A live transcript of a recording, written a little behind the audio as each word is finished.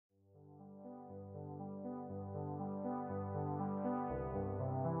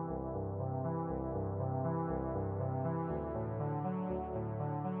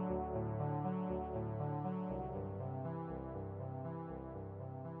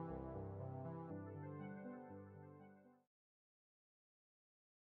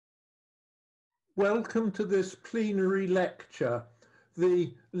Welcome to this plenary lecture.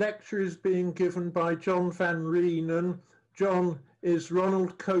 The lecture is being given by John van Reenen. John is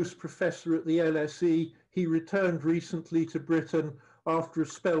Ronald Coase Professor at the LSE. He returned recently to Britain after a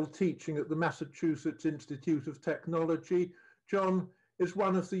spell teaching at the Massachusetts Institute of Technology. John is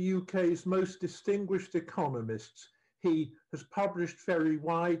one of the UK's most distinguished economists. He has published very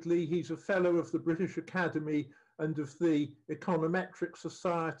widely. He's a fellow of the British Academy and of the Econometric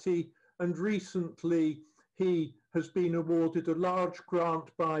Society, and recently he has been awarded a large grant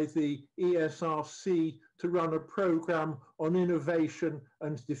by the ESRC to run a programme on innovation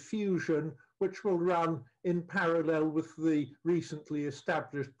and diffusion, which will run in parallel with the recently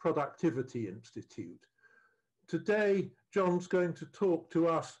established Productivity Institute. Today, John's going to talk to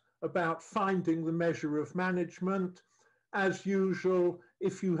us about finding the measure of management. As usual,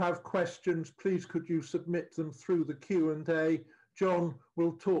 if you have questions, please could you submit them through the Q&A. John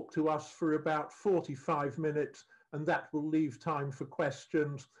will talk to us for about 45 minutes, and that will leave time for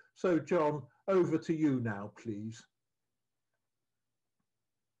questions. So, John, over to you now, please.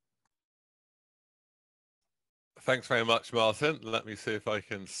 Thanks very much, Martin. Let me see if I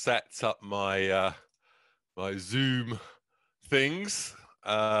can set up my my Zoom things.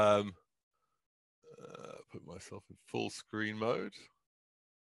 Put myself in full screen mode.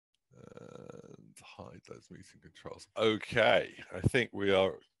 And hide those meeting controls. Okay, I think we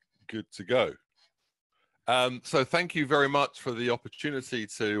are good to go. So thank you very much for the opportunity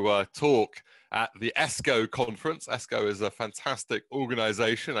to talk at the ESCoE conference. ESCoE is a fantastic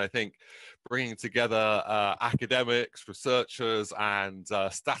organization, I think, bringing together academics, researchers, and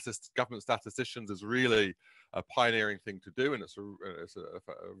government statisticians is really a pioneering thing to do, and it's a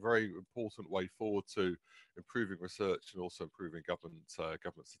very important way forward to improving research and also improving government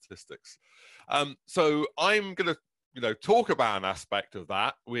statistics. So I'm going to talk about an aspect of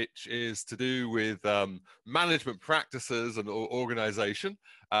that, which is to do with management practices and organization.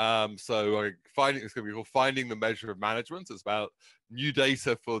 So it's going to be called Finding the Measure of Management. It's about new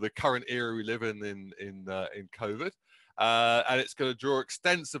data for the current era we live in COVID. And it's going to draw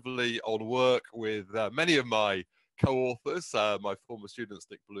extensively on work with many of my co-authors, my former students,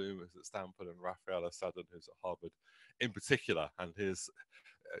 Nick Bloom, who's at Stanford, and Weale, who's at Harvard in particular. And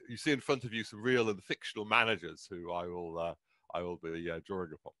you see in front of you some real and fictional managers who I will be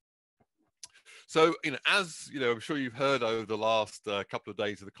drawing upon. So, as I'm sure you've heard over the last couple of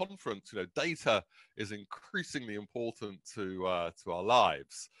days of the conference, data is increasingly important to our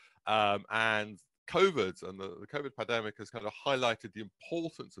lives, and COVID and the COVID pandemic has kind of highlighted the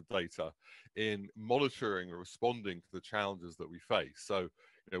importance of data in monitoring and responding to the challenges that we face. So,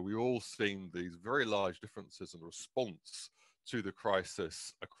 we've all seen these very large differences in response to the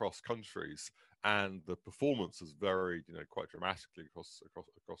crisis across countries, and the performance has varied, quite dramatically across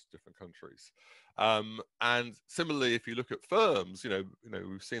different countries. And similarly, if you look at firms,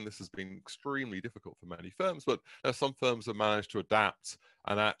 we've seen this has been extremely difficult for many firms, but some firms have managed to adapt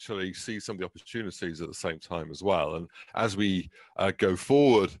and actually see some of the opportunities at the same time as well. And as we go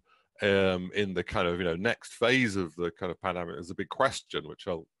forward in the kind of next phase of the kind of pandemic, there's a big question which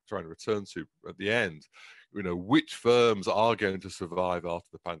I'll try and return to at the end. Which firms are going to survive after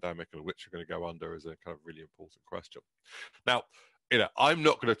the pandemic and which are going to go under is a kind of really important question. Now, I'm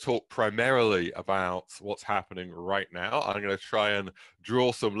not going to talk primarily about what's happening right now. I'm going to try and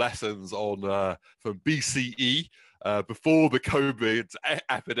draw some lessons on from BCE, before the COVID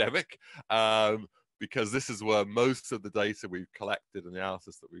epidemic, because this is where most of the data we've collected and the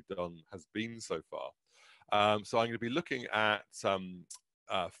analysis that we've done has been so far. So I'm going to be looking at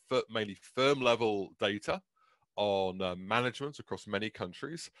mainly firm-level data on management across many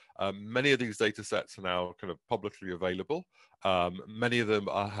countries. Many of these data sets are now kind of publicly available. Many of them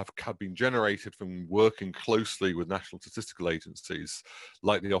have been generated from working closely with national statistical agencies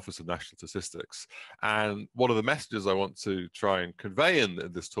like the Office of National Statistics. And one of the messages I want to try and convey in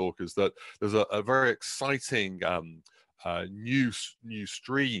this talk is that there's a very exciting new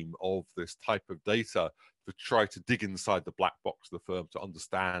stream of this type of data to try to dig inside the black box of the firm to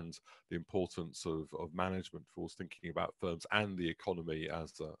understand the importance of management for thinking about firms and the economy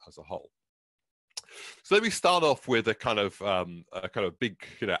as a whole. So let me start off with a kind of big,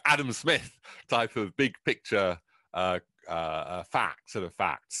 Adam Smith type of big picture set of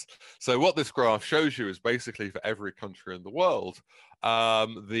facts. So what this graph shows you is basically for every country in the world,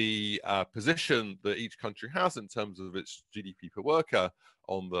 the position that each country has in terms of its GDP per worker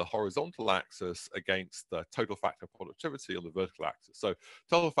on the horizontal axis against the total factor productivity on the vertical axis. So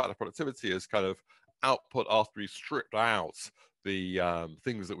total factor productivity is kind of output after we stripped out the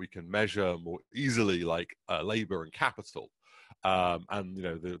things that we can measure more easily, like labor and capital. and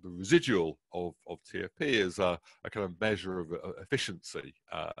the residual of TFP is a kind of measure of efficiency,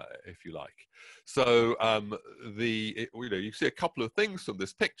 if you like. So you see a couple of things from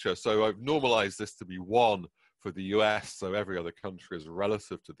this picture. So I've normalized this to be 1 for the US, so every other country is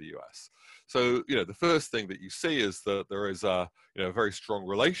relative to the US. So the first thing that you see is that there is a very strong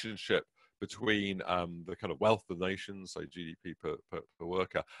relationship between the kind of wealth of nations, so GDP per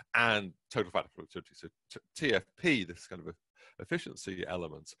worker, and total factor productivity. So TFP, this kind of efficiency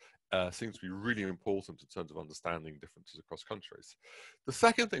element, seems to be really important in terms of understanding differences across countries. The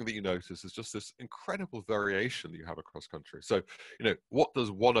second thing that you notice is just this incredible variation that you have across countries. So, what does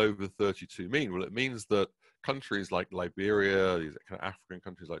 1/32 mean? Well, it means that countries like Liberia, these kind of African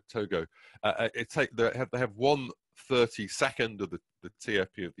countries like Togo, they have 1/32 of the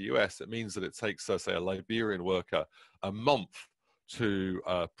TFP of the US. It means that it takes, say, a Liberian worker a month to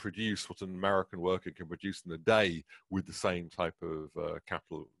produce what an American worker can produce in a day with the same type of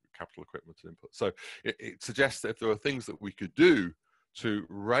capital equipment and input. So it suggests that if there are things that we could do to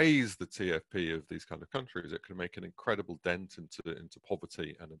raise the TFP of these kind of countries, it can make an incredible dent into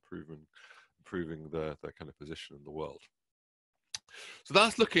poverty and improving their kind of position in the world. So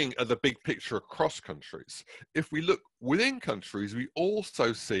that's looking at the big picture across countries. If we look within countries, we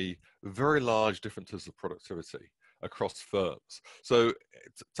also see very large differences of productivity across firms. So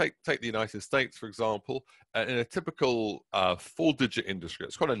take the United States, for example. In a typical 4-digit industry,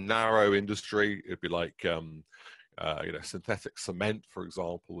 it's quite a narrow industry. It'd be like synthetic cement, for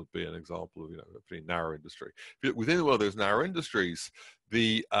example, would be an example of a pretty narrow industry. Within one of those narrow industries,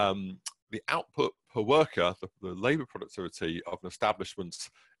 the output per worker, the labor productivity of an establishment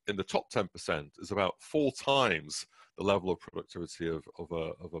in the top 10% is about 4 times the level of productivity of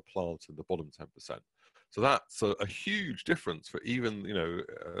a plant in the bottom 10%. So that's a huge difference for even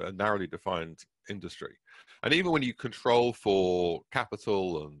a narrowly defined industry. And even when you control for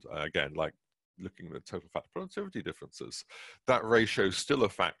capital and again, like looking at total factor productivity differences, that ratio is still a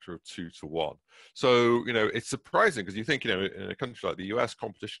factor of 2 to 1. So, it's surprising because you think, in a country like the US,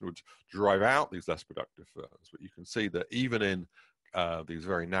 competition would drive out these less productive firms. But you can see that even in these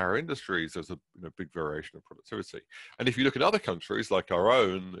very narrow industries, there's a big variation of productivity. And if you look at other countries like our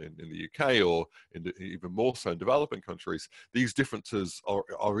own in the UK, or even more so in developing countries, these differences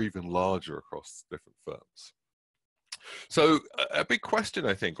are even larger across different firms. So a big question,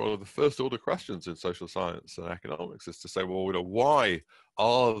 I think, one of the first order questions in social science and economics is to say, well, why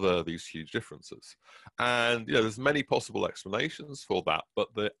are there these huge differences? And there's many possible explanations for that, but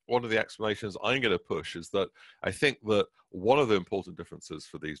one of the explanations I'm going to push is that I think that one of the important differences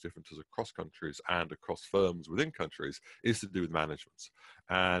for these differences across countries and across firms within countries is to do with management.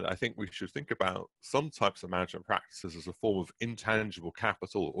 And I think we should think about some types of management practices as a form of intangible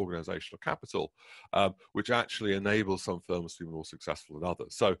capital, organizational capital, which actually enables some firms to be more successful than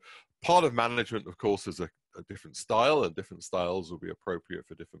others. So part of management, of course, is a different style, and different styles will be appropriate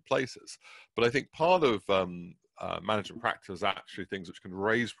for different places. But I think part of management practice is actually things which can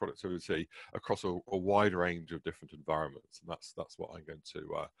raise productivity across a wide range of different environments, and that's what I'm going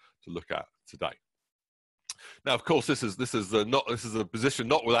to look at today. Now, of course, this is a position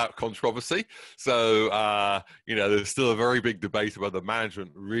not without controversy. So there's still a very big debate about whether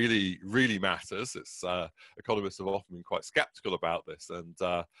management really matters. It's economists have often been quite skeptical about this, and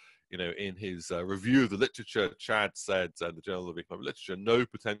in his review of the literature, Chad said, the Journal of Economic Literature, no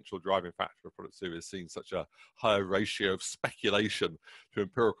potential driving factor for productivity has seen such a higher ratio of speculation to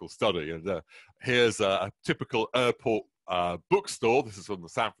empirical study. And here's a typical airport bookstore. This is from the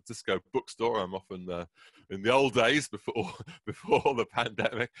San Francisco bookstore. I'm often in the old days before the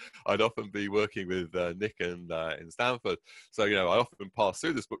pandemic, I'd often be working with Nick in Stanford. So I often pass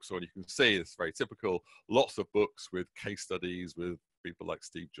through this bookstore, and you can see it's very typical. Lots of books with case studies with people like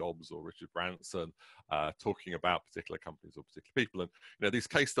Steve Jobs or Richard Branson talking about particular companies or particular people. And these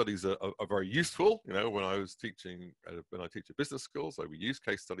case studies are very useful. When I was teaching, when I teach at business schools, so we use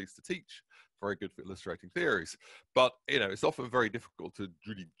case studies to teach, very good for illustrating theories. But it's often very difficult to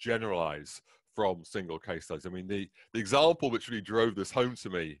really generalize from single case studies. I mean, the example which really drove this home to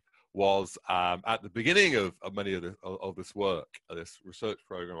me was at the beginning of many of this work, this research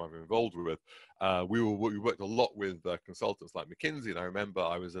program I've been involved with. We worked a lot with consultants like McKinsey, and I remember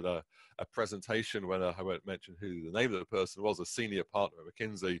I was at a presentation when I won't mention who the name of the person was, a senior partner at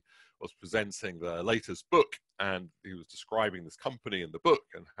McKinsey, was presenting the latest book, and he was describing this company in the book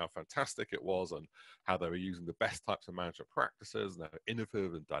and how fantastic it was, and how they were using the best types of management practices, and how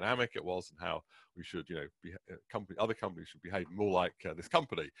innovative and dynamic it was, and how we should, other companies should behave more like this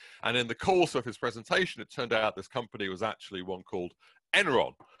company. And in the course of his presentation, it turned out this company was actually one called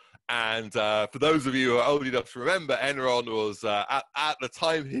Enron. And for those of you who are old enough to remember, Enron was, at the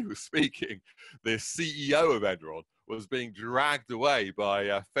time he was speaking, the CEO of Enron was being dragged away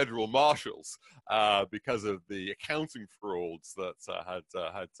by federal marshals because of the accounting frauds that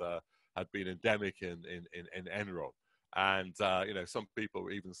had been endemic in Enron. And you know, some people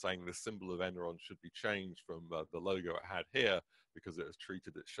were even saying the symbol of Enron should be changed from the logo it had here, because it has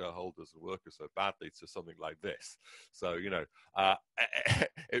treated its shareholders and workers so badly, to something like this. So, you know,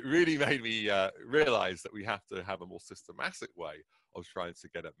 it really made me realize that we have to have a more systematic way of trying to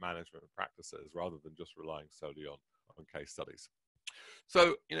get at management practices rather than just relying solely on case studies.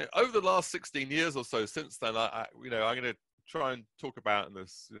 So, you know, over the last 16 years or so since then, you know, I'm going to try and talk about in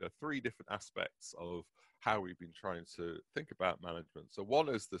this, you know, 3 different aspects of how we've been trying to think about management. So one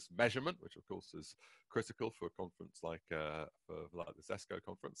is this measurement, which of course is critical for a conference like this ESCoE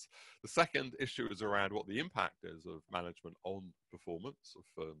conference. The second issue is around what the impact is of management on performance of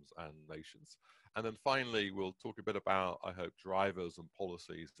firms and nations. And then finally, we'll talk a bit about, I hope, drivers and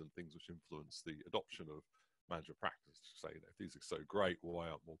policies and things which influence the adoption of management practice. To say, you know, if these are so great, why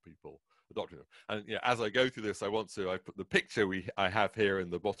aren't more people adopting them? And yeah, as I go through this, I put the picture I have here in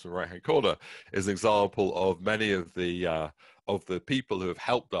the bottom right-hand corner is an example of many of the people who have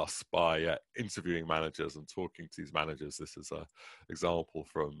helped us by interviewing managers and talking to these managers. This is an example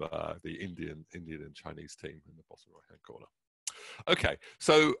from the Indian and Chinese team in the bottom right-hand corner. Okay,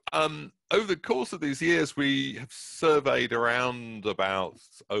 so over the course of these years, we have surveyed around about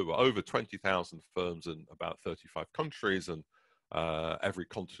over 20,000 firms in about 35 countries and every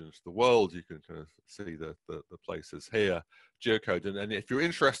continent of the world. You can kind of see the places here, geocoded. And if you're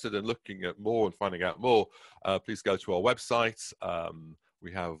interested in looking at more and finding out more, please go to our website.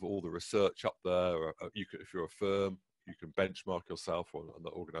 We have all the research up there. If you're a firm, you can benchmark yourself on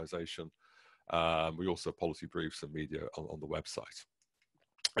the organization. We also have policy briefs and media on the website.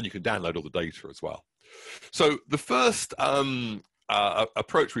 And you can download all the data as well. So the first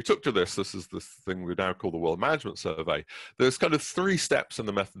approach we took to this is this thing we now call the World Management Survey. There's kind of 3 steps in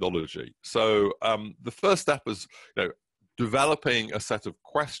the methodology. So the first step is, you know, developing a set of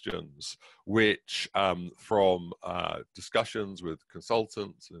questions which, from discussions with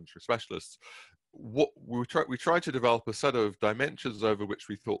consultants and industry specialists, what we tried to develop a set of dimensions over which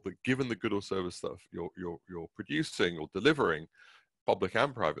we thought that, given the good or service that you're producing or delivering, public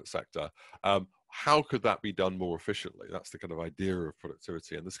and private sector, how could that be done more efficiently? That's the kind of idea of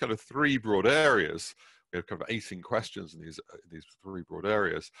productivity. And there's kind of 3 broad areas. We have kind of 18 questions in these 3 broad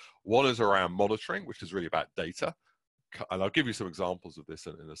areas. One is around monitoring, which is really about data. And I'll give you some examples of this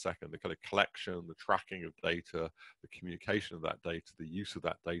in a second. The kind of collection, the tracking of data, the communication of that data, the use of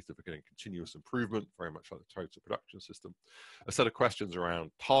that data for getting continuous improvement, very much like the total production system. A set of questions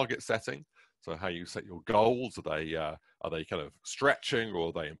around target setting. So how you set your goals, are they kind of stretching, or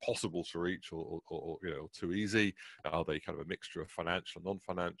are they impossible to reach, or you know, too easy? Are they kind of a mixture of financial and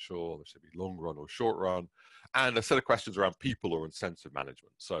non-financial? There should be long run or short run. And a set of questions around people or incentive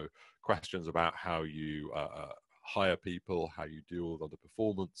management. So questions about how you hire people, how you deal with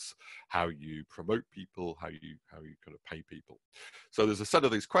underperformance, how you promote people, how you kind of pay people. So there's a set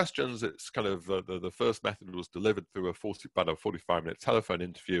of these questions. It's kind of the first method was delivered through about a 45-minute telephone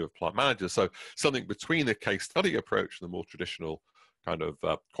interview of plant managers. So something between the case study approach and the more traditional kind of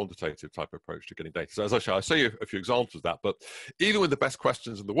quantitative type approach to getting data. So as I'll show you a few examples of that, but even with the best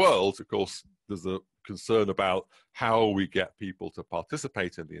questions in the world, of course, there's a concern about how we get people to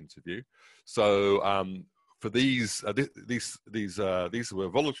participate in the interview. So for these were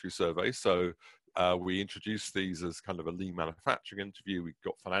voluntary surveys, so we introduced these as kind of a lean manufacturing interview. We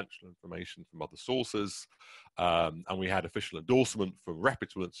got financial information from other sources, and we had official endorsement from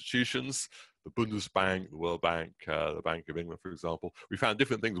reputable institutions, the Bundesbank, the World Bank, the Bank of England, for example. We found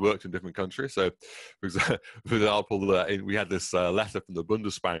different things worked in different countries. So, for example, we had this letter from the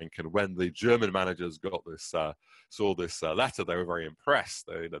Bundesbank, and when the German managers got this, saw this letter, they were very impressed.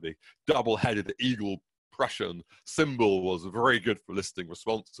 The double-headed eagle Prussian symbol was very good for listing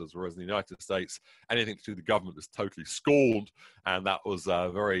responses, whereas in the United States, anything to do with the government was totally scorned, and that was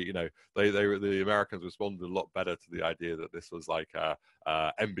very, you know, the Americans responded a lot better to the idea that this was like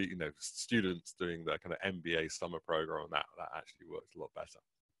students doing the kind of MBA summer program, and that actually worked a lot better.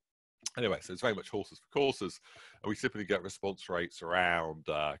 Anyway, so it's very much horses for courses, and we typically get response rates around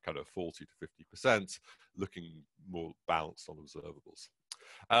kind of 40 to 50%, looking more balanced on observables.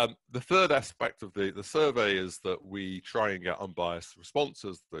 The third aspect of the survey is that we try and get unbiased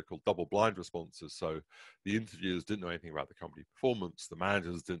responses. They're called double-blind responses. So the interviewers didn't know anything about the company performance. The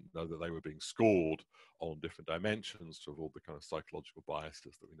managers didn't know that they were being scored on different dimensions to avoid the kind of psychological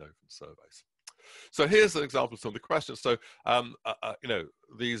biases that we know from surveys. So here's an example of some of the questions. So, you know,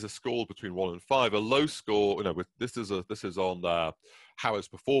 these are scored between 1 and 5. A low score, you know, this is on how is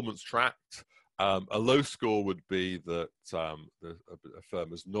performance tracked. A low score would be that a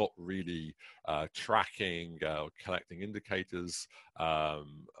firm is not really tracking or collecting indicators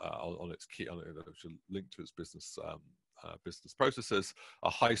on its key, linked to its business business processes. A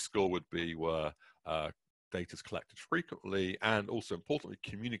high score would be where data is collected frequently and also importantly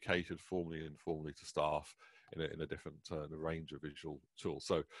communicated formally and informally to staff in a different range of visual tools.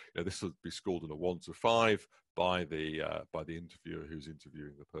 So, you know, this would be scored in a 1 to 5 by the interviewer who's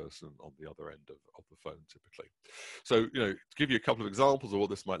interviewing the person on the other end of the phone typically. So, you know, to give you a couple of examples of what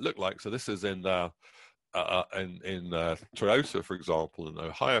this might look like. So this is in Toyota, for example, in the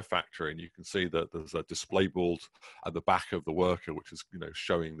Ohio factory, and you can see that there's a display board at the back of the worker, which is, you know,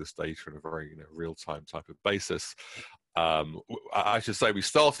 showing this data in a very, you know, real-time type of basis. I should say we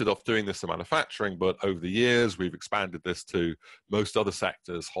started off doing this in manufacturing, but over the years we've expanded this to most other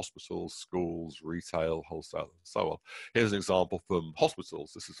sectors: hospitals, schools, retail, wholesale, and so on. Here's an example from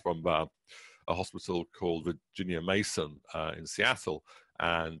hospitals. This is from a hospital called Virginia Mason in Seattle,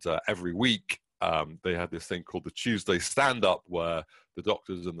 and every week they had this thing called the Tuesday stand-up, where the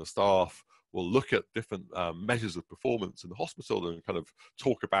doctors and the staff will look at different measures of performance in the hospital and kind of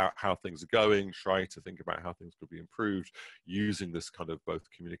talk about how things are going, try to think about how things could be improved using this kind of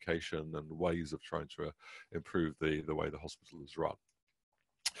both communication and ways of trying to improve the way the hospital is run.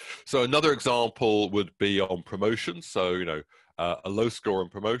 So another example would be on promotion. So, you know, a low score on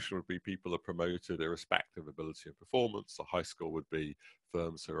promotion would be people are promoted irrespective of ability and performance. A high score would be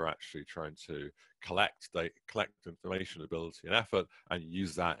firms who are actually trying to collect information, ability, and effort, and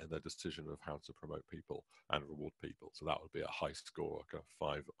use that in their decision of how to promote people and reward people. So that would be a high score, like a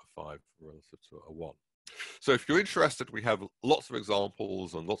 5 relative to a 1. So if you're interested, we have lots of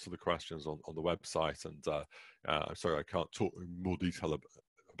examples and lots of the questions on the website. And I'm sorry, I can't talk in more detail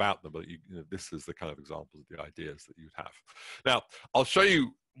about them, but you know, this is the kind of examples of the ideas that you'd have. Now, I'll show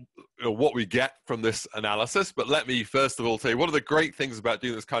you what we get from this analysis, but let me first of all tell you one of the great things about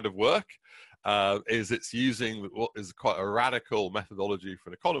doing this kind of work is it's using what is quite a radical methodology for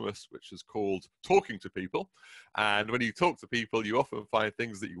an economist, which is called talking to people. And when you talk to people, you often find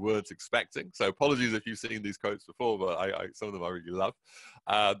things that you weren't expecting. So apologies if you've seen these quotes before, but some of them I really love.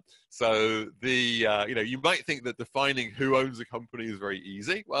 So you know, you might think that defining who owns a company is very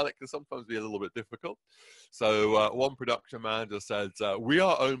easy. Well, it can sometimes be a little bit difficult. So one production manager said, "We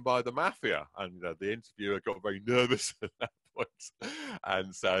are owned by the mafia," and the interviewer got very nervous at that point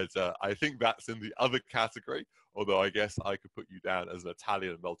and said, "I think that's in the other category, although I guess I could put you down as an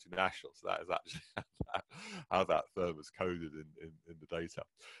Italian multinational." So that is actually how that firm is coded in the data.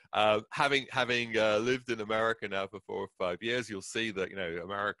 Having lived in America now for 4 or 5 years, you'll see that, you know,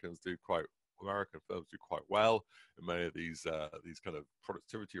 American firms do quite well in many of these kind of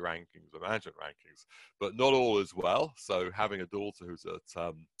productivity rankings or management rankings, but not all as well. So having a daughter who's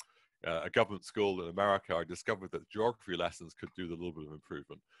at a government school in America, I discovered that geography lessons could do a little bit of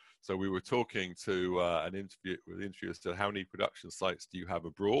improvement. So we were talking to an interview with the interviewer said, "How many production sites do you have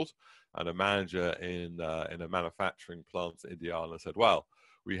abroad?" And a manager in a manufacturing plant in Indiana said, "Well,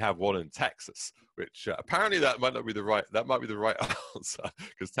 we have one in Texas," which apparently that might be the right answer,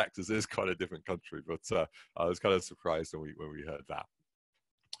 because Texas is quite a different country. But I was kind of surprised when we heard that.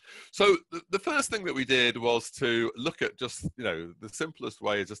 So the first thing that we did was to look at just, you know, the simplest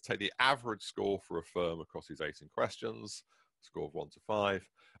way is just take the average score for a firm across these 18 questions, score of 1 to 5,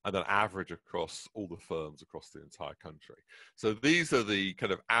 and then average across all the firms across the entire country. So these are the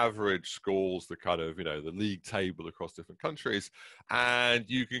kind of average scores, the kind of, you know, the league table across different countries. And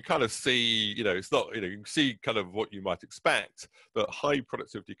you can kind of see, you know, it's not, you know, you can see kind of what you might expect, that high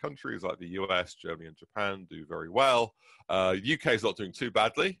productivity countries like the US, Germany, and Japan do very well. UK is not doing too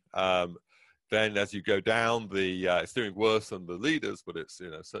badly. Then as you go down, it's doing worse than the leaders, but it's,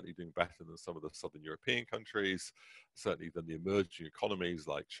 you know, certainly doing better than some of the Southern European countries, certainly than the emerging economies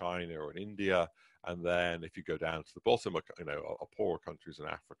like China or in India. And then if you go down to the bottom, you know, are poorer countries in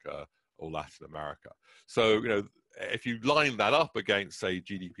Africa or Latin America. So, you know, if you line that up against, say,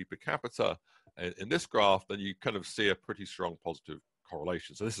 GDP per capita in this graph, then you kind of see a pretty strong positive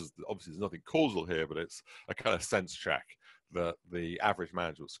correlation. So this is obviously, there's nothing causal here, but it's a kind of sense check that the average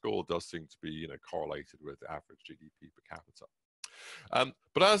management score does seem to be, you know, correlated with average GDP per capita.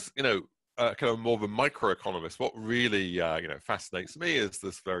 But as, you know, kind of more of a microeconomist, what really, you know, fascinates me is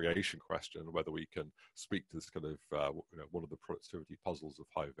this variation question, whether we can speak to this kind of, you know, one of the productivity puzzles of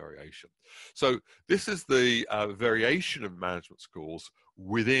high variation. So this is the variation of management scores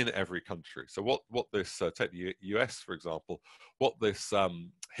within every country. So what this, take the US, for example, what this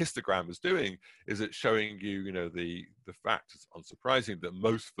histogram is doing is it's showing you, the fact, it's unsurprising that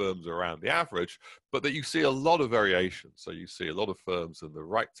most firms are around the average, but that you see a lot of variation. So you see a lot of firms in the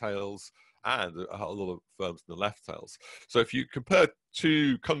right tails and a lot of firms in the left tails. So if you compare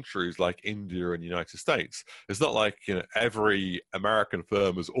two countries like India and the United States, it's not like every American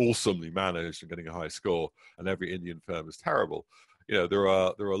firm is awesomely managed and getting a high score, and every Indian firm is terrible. There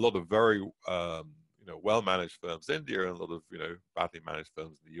are a lot of very well-managed firms in India and a lot of badly managed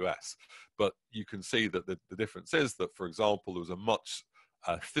firms in the US. But you can see that the difference is that, for example, there was a much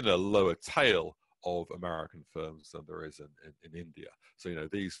thinner lower tail of American firms than there is in India. So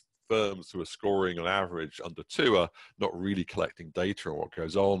these firms who are scoring on average under 2 are not really collecting data on what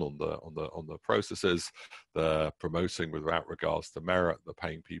goes on the processes. They're promoting without regards to merit. They're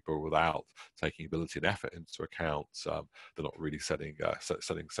paying people without taking ability and effort into account. They're not really setting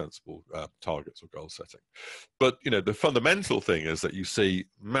sensible targets or goal setting. But the fundamental thing is that you see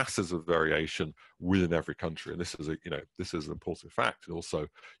masses of variation within every country, and this is an important fact, and also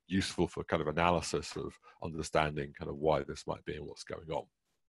useful for kind of analysis of understanding kind of why this might be and what's going on.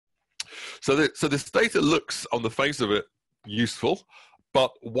 So this data looks, on the face of it, useful,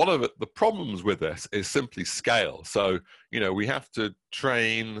 but one of the problems with this is simply scale. So we have to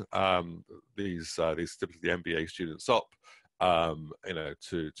train these typically MBA students up,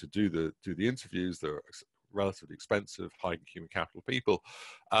 to do the interviews. They're relatively expensive, high human capital people.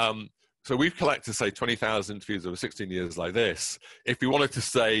 So we've collected, say, 20,000 interviews over 16 years like this. If we wanted to,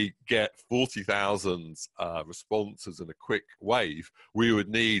 say, get 40,000 responses in a quick wave, we would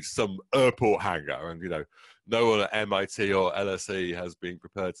need some airport hangar. And, no one at MIT or LSE has been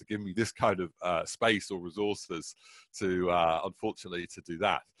prepared to give me this kind of space or resources to, unfortunately, to do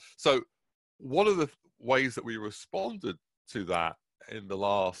that. So one of the ways that we responded to that in the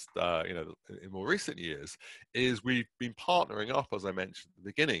last, in more recent years, is we've been partnering up, as I mentioned at the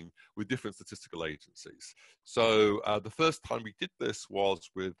beginning, with different statistical agencies. So the first time we did this was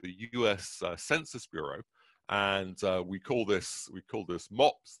with the US Census Bureau, and we call this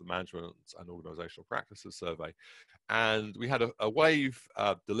MOPS, the Management and Organizational Practices Survey. And we had a wave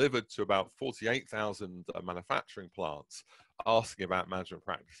delivered to about 48,000 manufacturing plants, asking about management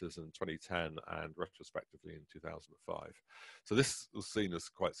practices in 2010 and retrospectively in 2005. So this was seen as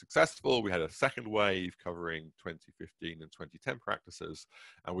quite successful. We had a second wave covering 2015 and 2010 practices,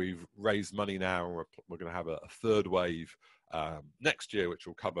 and we've raised money now, and we're going to have a third wave next year, which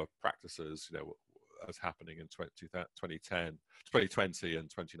will cover practices, as happening in 2020 and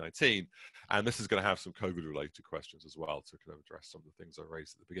 2019. And this is going to have some COVID-related questions as well to kind of address some of the things I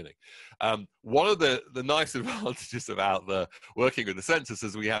raised at the beginning. One of the nice advantages about the working with the census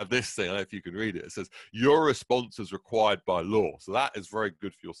is we have this thing. I don't know if you can read it. It says, your response is required by law. So that is very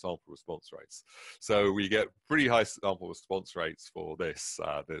good for your sample response rates. So we get pretty high sample response rates for this,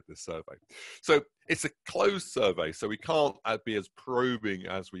 this survey. So it's a closed survey, so we can't be as probing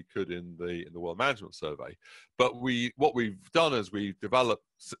as we could in the World Management Survey. But what we've done is we've developed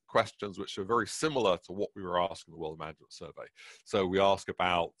questions which are very similar to what we were asking the World Management Survey. So we ask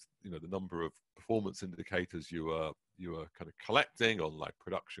about the number of performance indicators you were kind of collecting on, like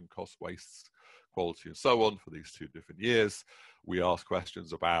production, cost, waste, quality, and so on for these 2 different years. We ask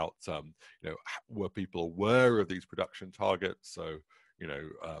questions about were people aware of these production targets? So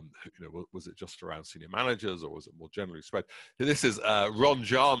was it just around senior managers, or was it more generally spread? So this is Ron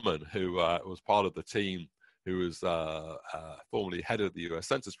Jarman, who was part of the team who was formerly head of the US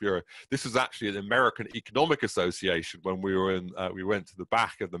Census Bureau. This was actually an American Economic Association when we were we went to the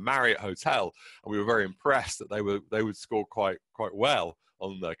back of the Marriott Hotel, and we were very impressed that they would score quite well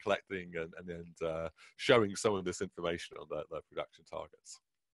on collecting and showing some of this information on their production targets.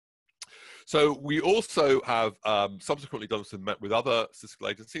 So we also have subsequently done some with other statistical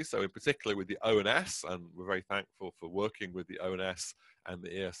agencies, so in particular with the ONS, and we're very thankful for working with the ONS and the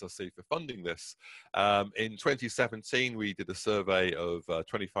ESRC for funding this. In 2017, we did a survey of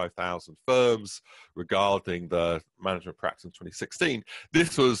 25,000 firms regarding the management practice in 2016.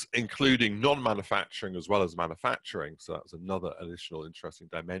 This was including non-manufacturing as well as manufacturing, so that was another additional interesting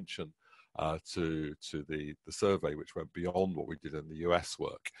dimension to the survey, which went beyond what we did in the US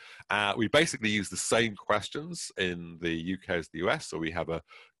work. We basically use the same questions in the UK as the US, so we have a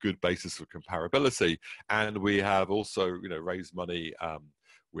good basis for comparability, and we have also raised money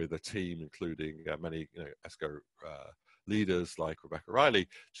with a team including many ESCoE leaders like Rebecca Riley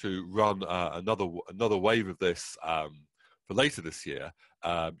to run another wave of this for later this year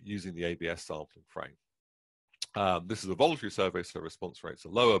using the ABS sampling frame. This is a voluntary survey, so response rates are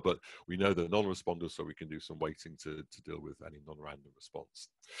lower, but we know the non-responders, so we can do some weighting to deal with any non-random response.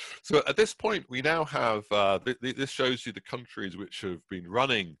 So at this point, we now have, this shows you the countries which have been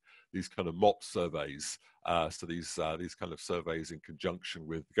running these kind of MOPS surveys, so these kind of surveys in conjunction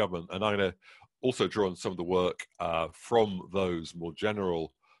with the government. And I'm going to also draw on some of the work from those more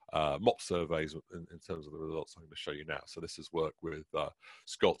general MOPS surveys in terms of the results I'm going to show you now. So this is work with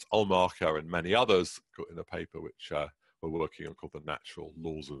Scott Ulmarker and many others in a paper which we're working on called The Natural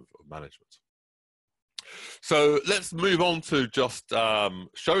Laws of Management. So let's move on to just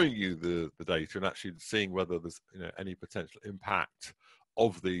showing you the data and actually seeing whether there's any potential impact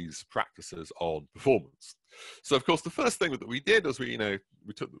of these practices on performance. So of course the first thing that we did was we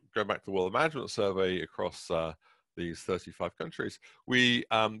took, going back to the World Management Survey across these 35 countries, we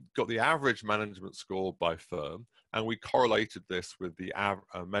got the average management score by firm, and we correlated this with the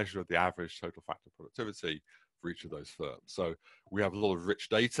measure of the average total factor productivity for each of those firms. So we have a lot of rich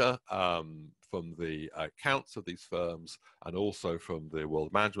data from the accounts of these firms and also from the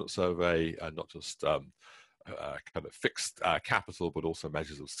World Management Survey, and not just kind of fixed capital, but also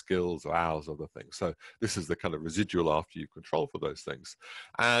measures of skills or hours, other things. So this is the kind of residual after you control for those things.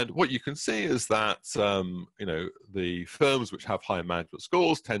 And what you can see is that, the firms which have higher management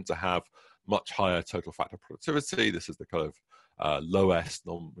scores tend to have much higher total factor productivity. This is the kind of lowest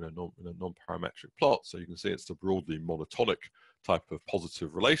non-parametric plot. So you can see it's a broadly monotonic type of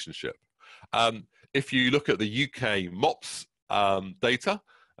positive relationship. If you look at the UK MOPS data,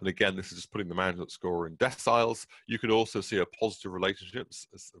 and again, this is just putting the management score in deciles, you can also see a positive relationship.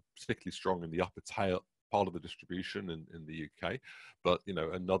 It's particularly strong in the upper tail part of the distribution in the UK. But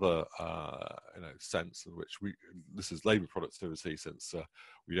another sense in which this is labour productivity, since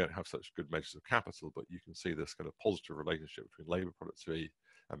we don't have such good measures of capital, but you can see this kind of positive relationship between labour productivity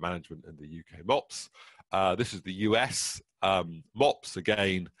and management in the UK MOPS. This is the US MOPS.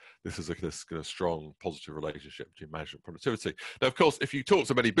 Again, this is this kind of strong positive relationship between management and productivity. Now, of course, if you talk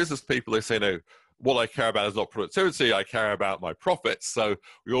to many business people, they say, no, what I care about is not productivity, I care about my profits. So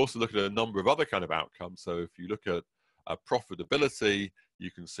we also look at a number of other kind of outcomes. So if you look at profitability,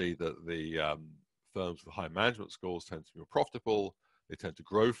 you can see that the firms with high management scores tend to be more profitable, they tend to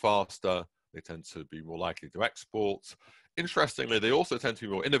grow faster, they tend to be more likely to export. Interestingly, they also tend to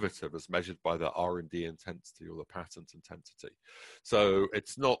be more innovative as measured by the R&D intensity or the patent intensity. So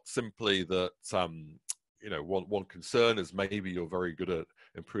it's not simply that, one concern is maybe you're very good at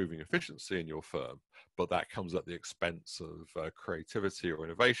improving efficiency in your firm, but that comes at the expense of creativity or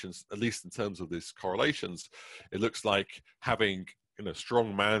innovations. At least in terms of these correlations, it looks like having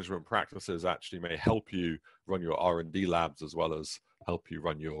strong management practices actually may help you run your R&D labs as well as help you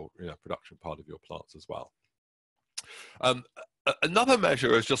run your production part of your plants as well. Another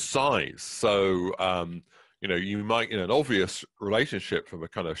measure is just size. So, you might, an obvious relationship from a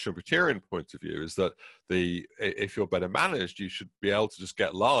kind of Schumpeterian point of view is that if you're better managed, you should be able to just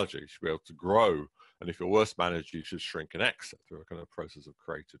get larger, you should be able to grow. And if you're worse managed, you should shrink and exit through a kind of process of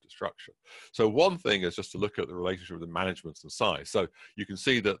creative destruction. So one thing is just to look at the relationship with the management and size. So you can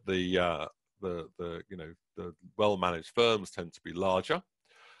see that the well-managed firms tend to be larger.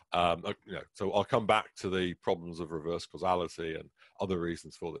 So I'll come back to the problems of reverse causality and other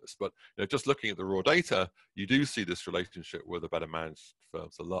reasons for this. But just looking at the raw data, you do see this relationship where the better managed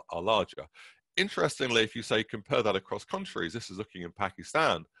firms are larger. Interestingly, if you say compare that across countries, this is looking in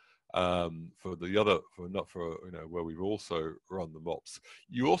Pakistan. For where we've also run the MOPS,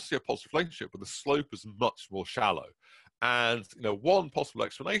 you also see a positive relationship, but the slope is much more shallow. And one possible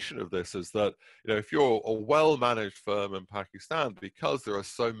explanation of this is that if you're a well-managed firm in Pakistan, because there are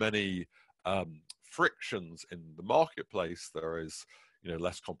so many frictions in the marketplace, there is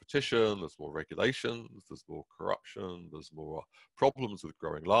less competition, there's more regulations, there's more corruption, there's more problems with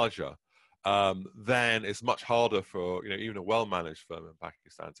growing larger. Then it's much harder for even a well-managed firm in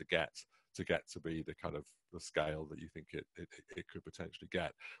Pakistan to get to be the kind of the scale that you think it could potentially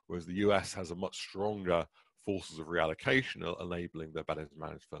get, whereas the US has a much stronger forces of reallocation enabling the better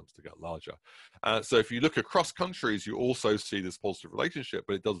managed firms to get larger. So if you look across countries, you also see this positive relationship,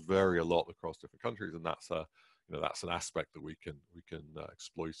 but it does vary a lot across different countries, and that's that's an aspect that we can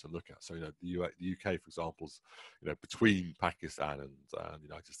exploit and look at. So the UK, for example, is between Pakistan and the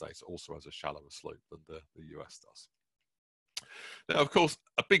United States, also has a shallower slope than the US does. Now, of course,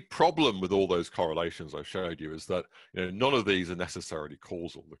 a big problem with all those correlations I showed you is that none of these are necessarily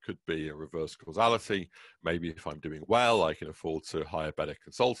causal. There could be a reverse causality. Maybe if I'm doing well, I can afford to hire better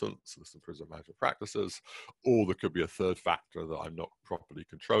consultants, this improves my management practices, or there could be a third factor that I'm not properly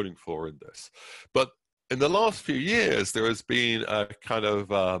controlling for in this. But in the last few years, there has been a kind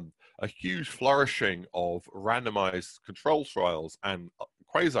of a huge flourishing of randomized control trials and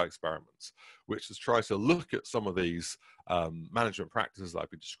quasi-experiments, which is try to look at some of these management practices that I've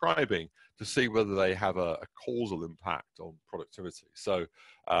been describing to see whether they have a causal impact on productivity. So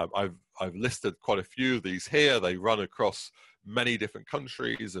I've listed quite a few of these here. They run across many different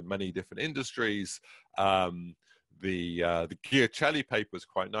countries and many different industries. The Ghiaccelli paper is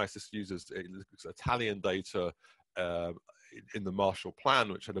quite nice. This uses Italian data in the Marshall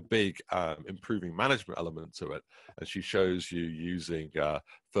Plan, which had a big improving management element to it. And she shows you using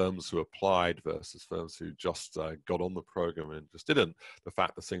firms who applied versus firms who just got on the program and just didn't. The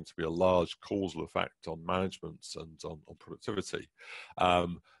fact there seemed to be a large causal effect on management and on productivity.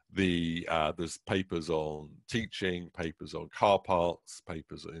 There's papers on teaching, papers on car parts,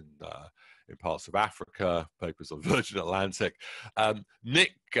 papers in parts of Africa, papers on Virgin Atlantic.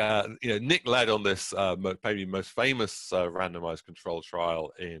 Nick led on this maybe most famous randomized control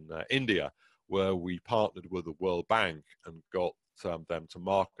trial in India, where we partnered with the World Bank and got them to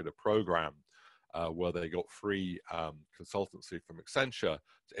market a program where they got free consultancy from Accenture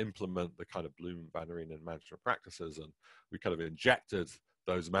to implement the kind of Bloom, Van Reenen management practices. And we kind of injected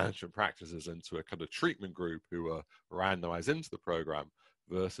those management practices into a kind of treatment group who were randomized into the program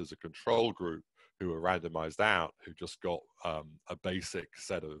versus a control group who were randomized out, who just got a basic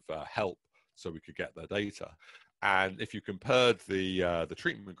set of help so we could get their data. And if you compared the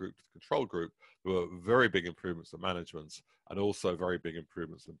treatment group to the control group, there were very big improvements in management and also very big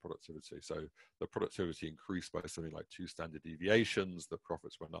improvements in productivity. So the productivity increased by something like 2 standard deviations. The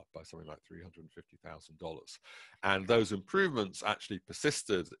profits went up by something like $350,000. And those improvements actually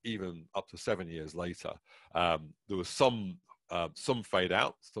persisted even up to 7 years later. There was some fade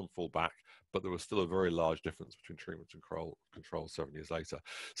out, some fall back, but there was still a very large difference between treatment and control 7 years later.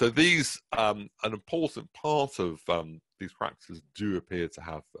 So these, an important part of these practices do appear to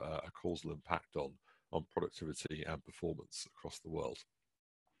have a causal impact on productivity and performance across the world.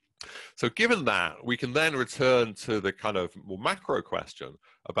 So given that, we can then return to the kind of more macro question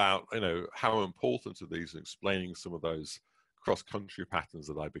about, how important are these in explaining some of those cross-country patterns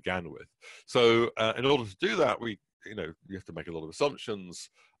that I began with. So in order to do that, you have to make a lot of assumptions,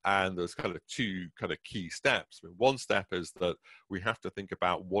 and there's kind of 2 kind of key steps. I mean, one step is that we have to think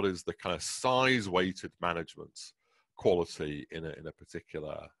about what is the kind of size-weighted management quality in a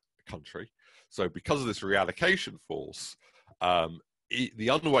particular country. So because of this reallocation force, the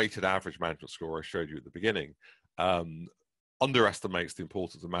unweighted average management score I showed you at the beginning underestimates the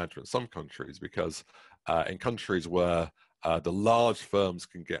importance of management in some countries, because in countries where the large firms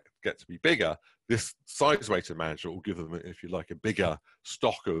can get to be bigger, this size-weighted management will give them, if you like, a bigger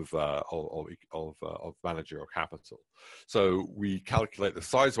stock of managerial capital. So we calculate the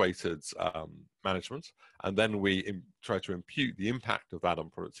size-weighted management, and then we try to impute the impact of that on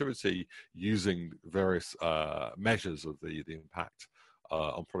productivity using various measures of the impact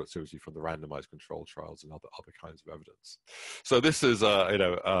on productivity from the randomized control trials and other kinds of evidence. So this is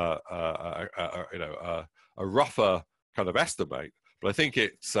a rougher kind of estimate, but I think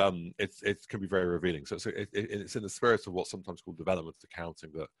it can be very revealing. So it's in the spirit of what's sometimes called development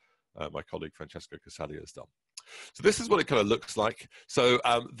accounting that my colleague Francesco Caselli has done. So this is what it kind of looks like. So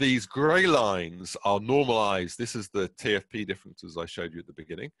these gray lines are normalized. This is the TFP differences I showed you at the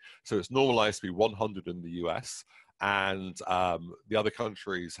beginning. So it's normalized to be 100 in the US, and the other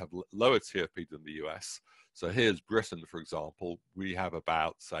countries have lower TFP than the US. So here's Britain, for example. We have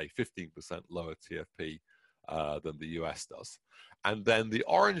about, say, 15% lower TFP than the US does. And then the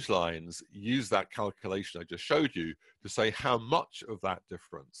orange lines use that calculation I just showed you to say how much of that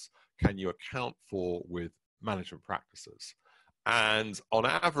difference can you account for with management practices. And on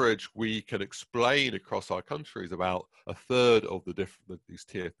average, we can explain across our countries about 1/3 of these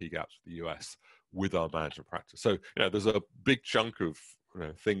TFP gaps for the US with our management practice. So, there's a big chunk of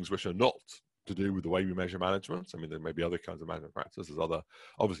things which are not to do with the way we measure management. I mean, there may be other kinds of management practices,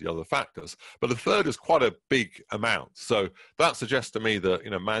 obviously other factors, but 1/3 is quite a big amount. So that suggests to me that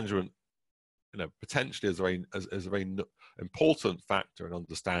management potentially is a very important factor in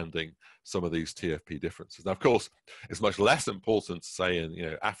understanding some of these TFP differences. Now, of course, it's much less important, say,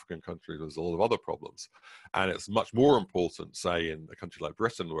 in African countries. There's a lot of other problems, and it's much more important, say, in a country like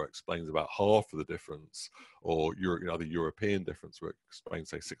Britain, where it explains about half of the difference, or other European difference, where it explains,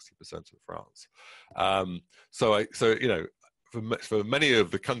 say, 60% in France. For many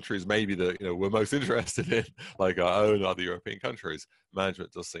of the countries maybe that we're most interested in, like our own other European countries,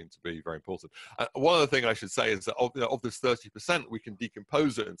 management does seem to be very important. One other thing I should say is that of this 30%, we can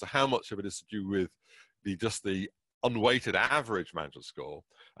decompose it into how much of it is to do with the unweighted average manager score,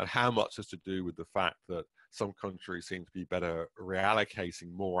 and how much has to do with the fact that some countries seem to be better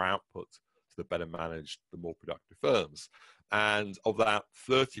reallocating more output to the better managed, the more productive firms. And of that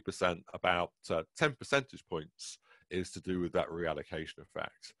 30%, about 10 percentage points is to do with that reallocation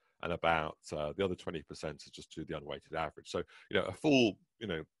effect. And about the other 20% is just to the unweighted average. So, a full,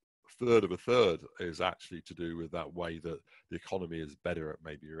 third of a third is actually to do with that way that the economy is better at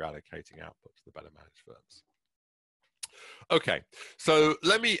maybe reallocating output to the better managed firms. Okay, so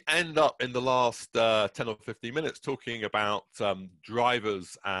let me end up in the last 10 or 15 minutes talking about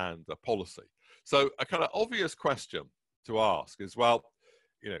drivers and policy. So a kind of obvious question to ask is, well,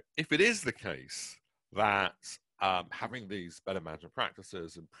 if it is the case that having these better management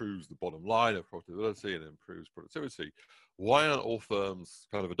practices improves the bottom line of profitability and improves productivity, why aren't all firms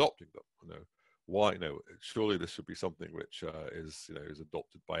kind of adopting them? Why, surely this should be something which is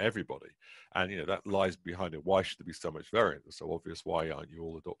adopted by everybody. And, that lies behind it. Why should there be so much variance? It's so obvious. Why aren't you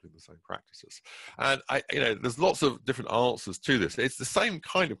all adopting the same practices? And there's lots of different answers to this. It's the same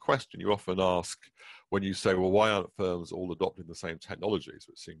kind of question you often ask when you say, well, why aren't firms all adopting the same technologies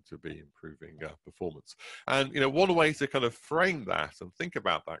which seem to be improving performance? And, one way to kind of frame that and think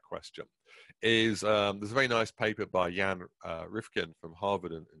about that question is there's a very nice paper by Jan Rifkin from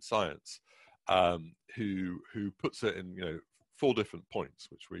Harvard in Science, who puts it in 4 different points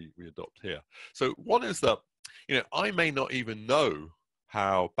which we adopt here. So one is that I may not even know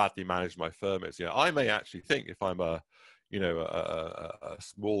how badly managed my firm is. I may actually think, if I'm a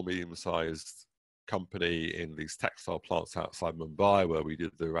small, medium-sized company in these textile plants outside Mumbai where we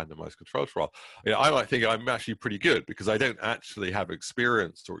did the randomized control trial, I might think I'm actually pretty good because I don't actually have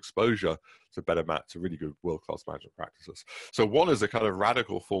experience or exposure to really good world-class management practices. So one is a kind of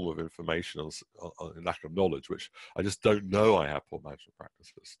radical form of information on lack of knowledge, which I just don't know I have poor management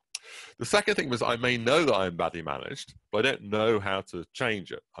practices. The second thing was I may know that I'm badly managed, but I don't know how to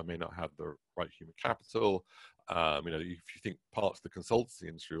change it. I may not have the right human capital. If you think parts of the consultancy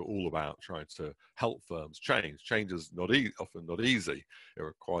industry are all about trying to help firms change is often not easy. It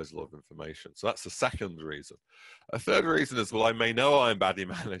requires a lot of information. So that's the second reason. A third reason is, well, I may know I'm badly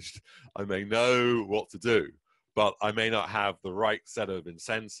managed. I may know what to do, but I may not have the right set of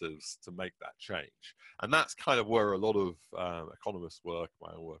incentives to make that change. And that's kind of where a lot of economists' work,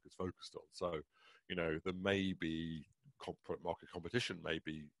 my own work, is focused on. So, there may be market competition may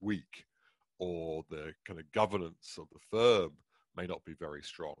be weak, or the kind of governance of the firm may not be very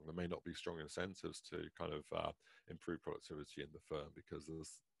strong. There may not be strong incentives to kind of improve productivity in the firm because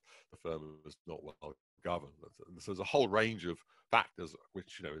the firm is not well governed. So there's a whole range of factors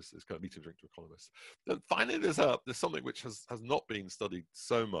which is kind of meat and drink to economists. Then finally, there's something which has not been studied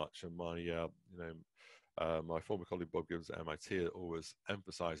so much, and my my former colleague Bob Gibbs at MIT always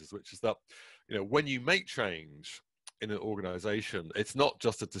emphasizes, which is that when you make change in an organization, it's not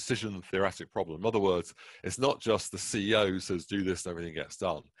just a decision theoretic problem. In other words, it's not just the CEO who says do this and everything gets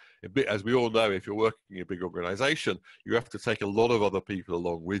done. As we all know, if you're working in a big organization, you have to take a lot of other people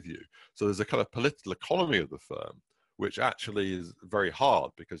along with you. So there's a kind of political economy of the firm, which actually is very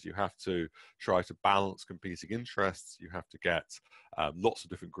hard because you have to try to balance competing interests. You have to get lots of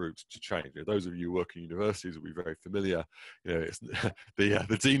different groups to change. Those of you who work in universities will be very familiar. It's,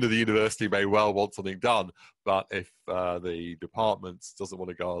 the dean of the university may well want something done, but if the department doesn't want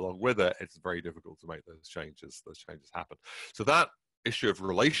to go along with it, it's very difficult to make those changes happen. So that issue of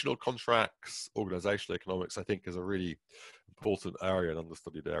relational contracts, organizational economics, I think is a really important area, an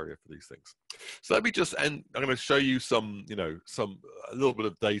understudied area for these things. So let me just end. I'm going to show you a little bit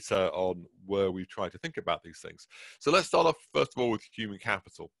of data on where we try to think about these things. So let's start off first of all with human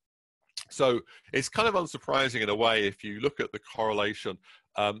capital. So it's kind of unsurprising in a way if you look at the correlation.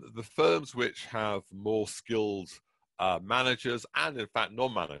 The firms which have more skilled managers and in fact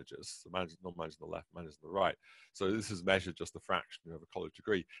non-managers, the managers, non-managers on the left, managers on the right. So this is measured just the fraction of a college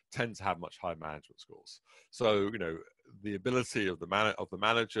degree, tend to have much higher management scores. So the ability of the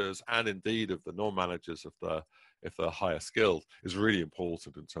managers and indeed of the non-managers if they're higher skilled is really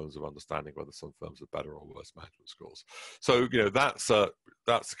important in terms of understanding whether some firms have better or worse management scores. So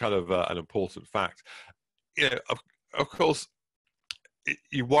that's kind of an important fact. Of course,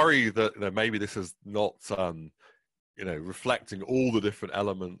 you worry that maybe this is not reflecting all the different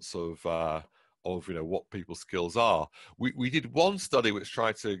elements of what people's skills are. We did one study which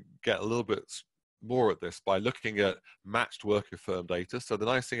tried to get a little bit more at this by looking at matched worker firm data. So the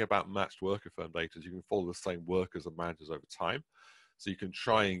nice thing about matched worker firm data is you can follow the same workers and managers over time. So you can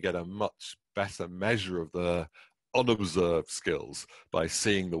try and get a much better measure of the unobserved skills by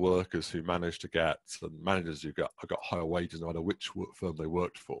seeing the workers who managed to get, and managers who got higher wages no matter which firm they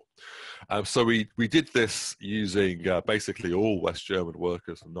worked for. So we did this using basically all West German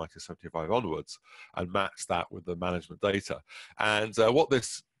workers from 1975 onwards and matched that with the management data. And what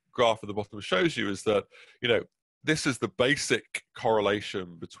this graph at the bottom shows you is that, you know, this is the basic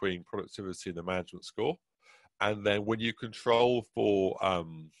correlation between productivity and the management score. And then when you control for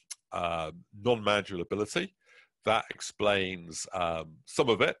non-managerial ability, that explains some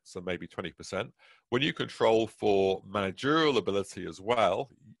of it, so maybe 20%. When you control for managerial ability as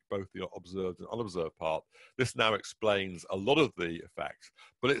well, both the observed and unobserved part, this now explains a lot of the effects,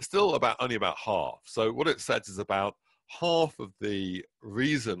 but it's still only about half. So what it says is about half of the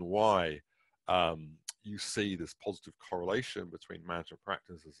reason why you see this positive correlation between management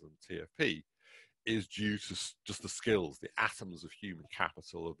practices and TFP is due to just the skills, the atoms of human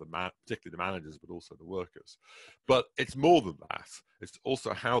capital of particularly the managers, but also the workers. But it's more than that. It's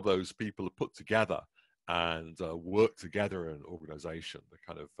also how those people are put together and work together in an organization, the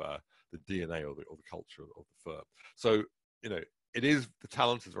kind of the DNA or the culture of the firm. So, you know, the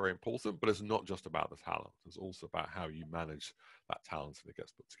talent is very important, but it's not just about the talent. It's also about how you manage that talent and it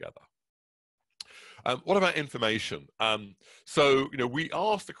gets put together. What about information? So, you know, we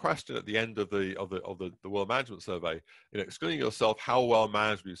asked the question at the end of the World Management Survey, you know, excluding yourself, how well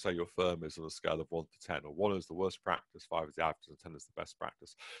managed would you say your firm is on a scale of 1 to 10, or 1 is the worst practice, 5 is the average, and 10 is the best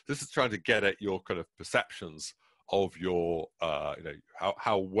practice. This is trying to get at your kind of perceptions of your, you know,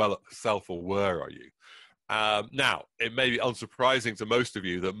 how well self-aware are you? Now, it may be unsurprising to most of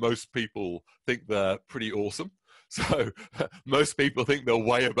you that most people think they're pretty awesome. So most people think they're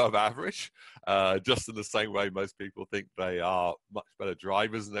way above average, just in the same way most people think they are much better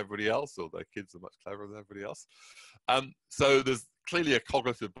drivers than everybody else, or their kids are much cleverer than everybody else. So there's clearly a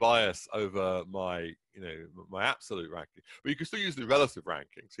cognitive bias over my, you know, my absolute ranking, but you can still use the relative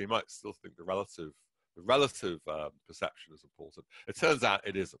ranking. So you might still think the relative perception is important. It turns out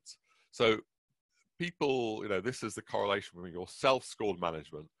it isn't. So people, you know, this is the correlation between your self-scored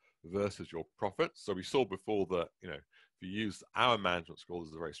management versus your profits. So we saw before that, you know, if you use our management score,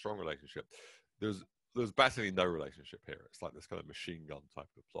 there's a very strong relationship. There's basically no relationship here. It's like this kind of machine gun type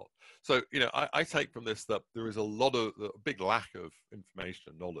of plot. So, you know, I take from this that there is a big lack of information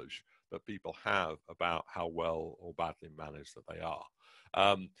and knowledge that people have about how well or badly managed that they are.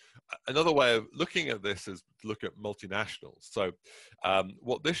 Another way of looking at this is to look at multinationals. So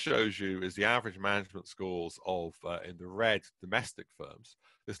what this shows you is the average management scores of, in the red, domestic firms.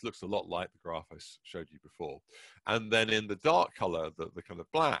 This looks a lot like the graph I showed you before. And then in the dark color, the kind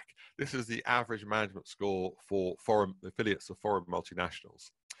of black, this is the average management score for foreign affiliates of foreign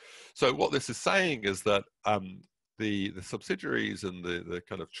multinationals. So what this is saying is that the subsidiaries and the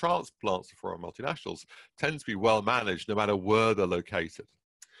kind of transplants of foreign multinationals tend to be well managed no matter where they're located.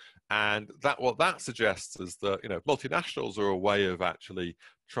 And what that suggests is that, you know, multinationals are a way of actually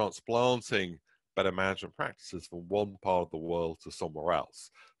transplanting better management practices from one part of the world to somewhere else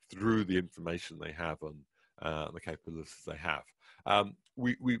through the information they have and the capabilities they have.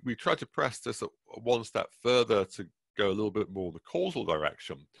 We try to press this one step further to go a little bit more in the causal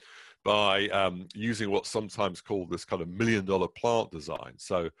direction by using what's sometimes called this kind of $1 million plant design.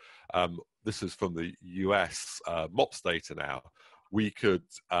 So this is from the US MOPS data now. We could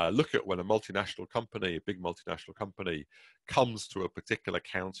look at when a multinational company, a big multinational company, comes to a particular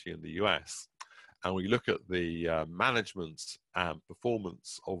county in the US, and we look at the management and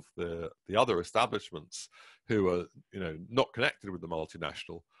performance of the other establishments who are, you know, not connected with the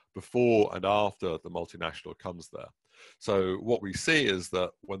multinational before and after the multinational comes there. So what we see is that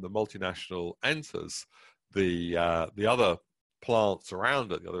when the multinational enters, the other plants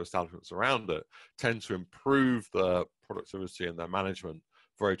around it, the other establishments around it, tend to improve their productivity and their management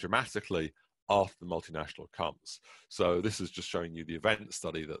very dramatically after the multinational comes. So this is just showing you the event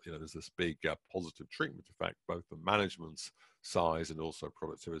study that, you know, there's this big positive treatment effect, both the management size and also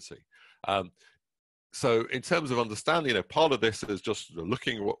productivity. So in terms of understanding, you know, part of this is just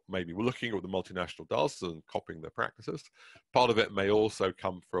looking at what the multinational does and copying their practices. Part of it may also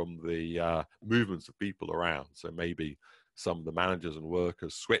come from the movements of people around. So maybe some of the managers and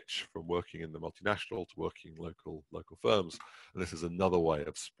workers switch from working in the multinational to working in local firms. And this is another way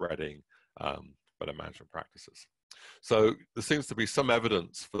of spreading better management practices. So there seems to be some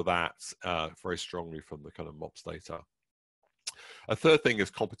evidence for that very strongly from the kind of MOPS data. A third thing is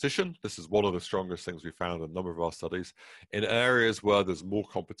competition. This is one of the strongest things we found in a number of our studies. In areas where there's more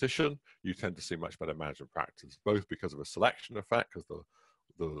competition, you tend to see much better management practice, both because of a selection effect, because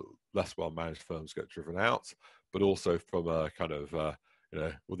the less well-managed firms get driven out, but also from a kind of, you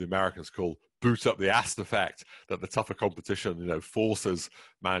know, what the Americans call boot up the Ast effect, that the tougher competition, you know, forces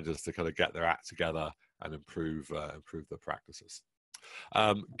managers to kind of get their act together and improve their practices.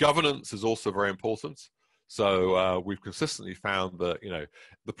 Governance is also very important. So we've consistently found that, you know,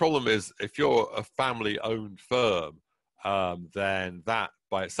 the problem is if you're a family-owned firm, then that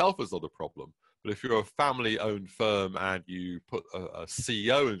by itself is not a problem. But if you're a family-owned firm and you put a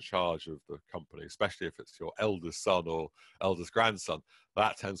CEO in charge of the company, especially if it's your eldest son or eldest grandson,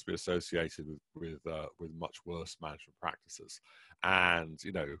 that tends to be associated with much worse management practices. And,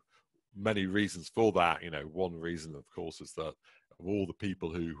 you know, many reasons for that. You know, one reason, of course, is that of all the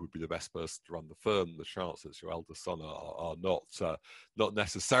people who would be the best person to run the firm, the chances your eldest son are not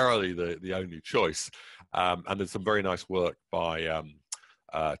necessarily the only choice. And there's some very nice work by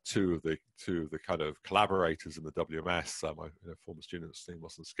two of the kind of collaborators in the WMS, my former student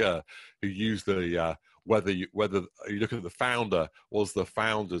Stemos and Sker, who used the whether you look at the founder, was the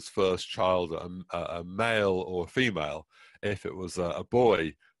founder's first child a male or a female? If it was a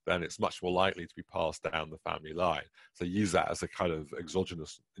boy, then it's much more likely to be passed down the family line. So use that as a kind of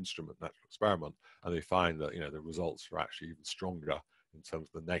exogenous instrument, natural experiment, and they find that, you know, the results are actually even stronger in terms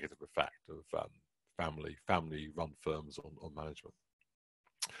of the negative effect of family-run firms on management.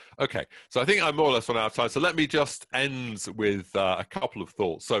 Okay, so I think I'm more or less run out of time. So let me just end with a couple of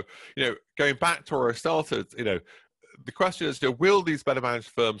thoughts. So, you know, going back to where I started, you know, the question is, you know, will these better managed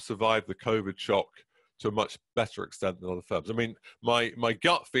firms survive the COVID shock to a much better extent than other firms? I mean, my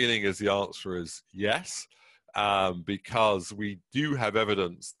gut feeling is the answer is yes, because we do have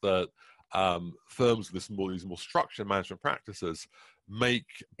evidence that firms with these more structured management practices make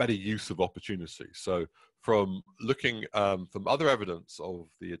better use of opportunities. So from looking from other evidence of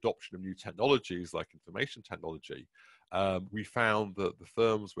the adoption of new technologies like information technology, we found that the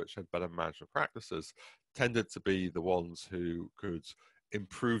firms which had better management practices tended to be the ones who could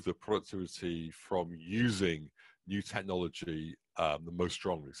improve the productivity from using new technology the most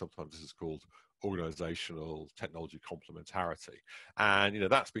strongly. Sometimes this is called organizational technology complementarity. And, you know,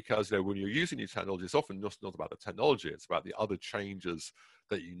 that's because, you know, when you're using new technology, it's often just not about the technology, it's about the other changes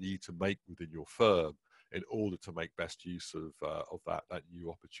that you need to make within your firm in order to make best use of that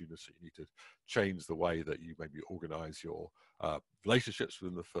new opportunity. You need to change the way that you maybe organize your relationships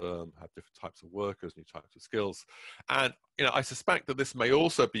within the firm, have different types of workers, new types of skills. And, you know, I suspect that this may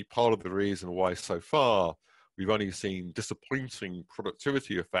also be part of the reason why so far we've only seen disappointing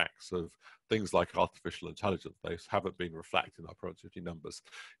productivity effects of things like artificial intelligence. They haven't been reflected in our productivity numbers.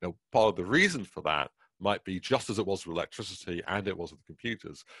 You know, part of the reason for that might be, just as it was with electricity and it was with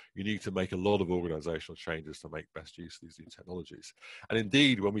computers, you need to make a lot of organizational changes to make best use of these new technologies. And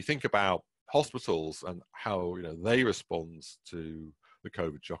indeed, when we think about hospitals and how, you know, they respond to the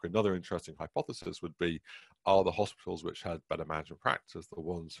COVID shock, another interesting hypothesis would be, are the hospitals which had better management practices the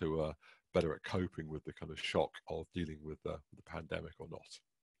ones who are better at coping with the kind of shock of dealing with the pandemic or not?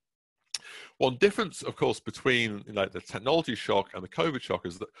 One difference, of course, between, you know, the technology shock and the COVID shock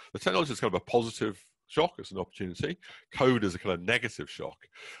is that the technology is kind of a positive shock, it's an opportunity. COVID is a kind of negative shock.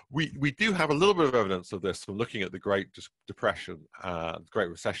 We do have a little bit of evidence of this from looking at the Great Depression, the Great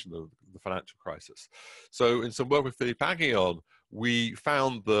Recession, the financial crisis. So in some work with Philippe Aghion, we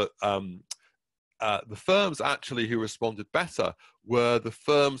found that the firms actually who responded better were the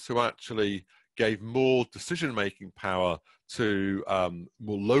firms who actually gave more decision-making power to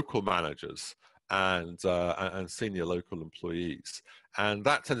more local managers and senior local employees. And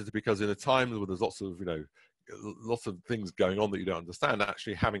that tended to be because in a time where there's lots of, you know, lots of things going on that you don't understand,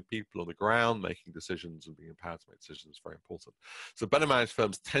 actually having people on the ground making decisions and being empowered to make decisions is very important. So better managed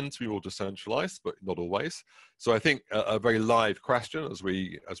firms tend to be more decentralized, but not always. So I think a very live question as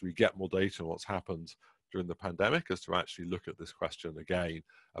we get more data on what's happened during the pandemic is to actually look at this question again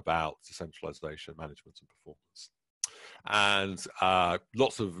about decentralization, management, and performance. And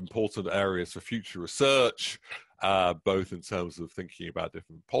lots of important areas for future research, both in terms of thinking about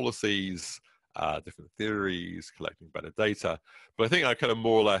different policies, different theories, collecting better data. But I think I kind of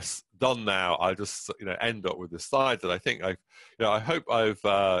more or less done now. I just, you know, end up with this slide that I think I hope I've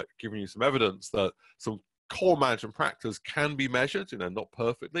given you some evidence that some core management practice can be measured, you know, not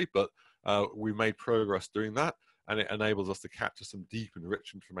perfectly, but we made progress doing that, and it enables us to capture some deep and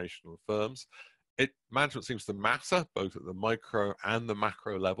rich information on firms. Management seems to matter both at the micro and the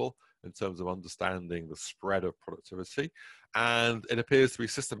macro level in terms of understanding the spread of productivity, and it appears to be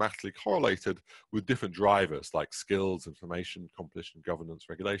systematically correlated with different drivers like skills, information, competition, governance,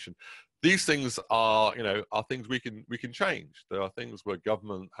 regulation. These things are, you know, are things we can change. There are things where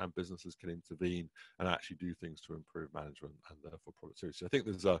government and businesses can intervene and actually do things to improve management and therefore productivity. So I think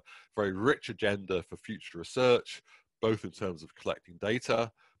there's a very rich agenda for future research, both in terms of collecting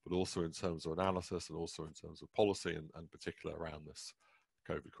data, but also in terms of analysis and also in terms of policy and particular around this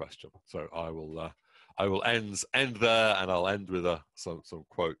COVID question. So I will end there, and I'll end with some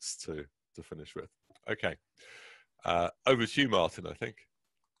quotes to finish with. Okay, over to you, Martin, I think.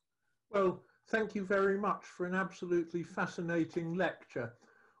 Well, thank you very much for an absolutely fascinating lecture.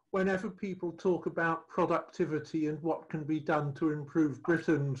 Whenever people talk about productivity and what can be done to improve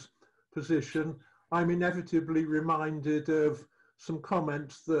Britain's position, I'm inevitably reminded of some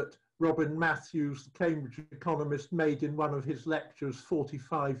comments that Robin Matthews, the Cambridge economist, made in one of his lectures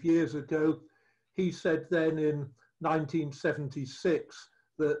 45 years ago. He said then in 1976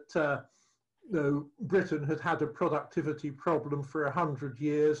 that Britain had had a productivity problem for 100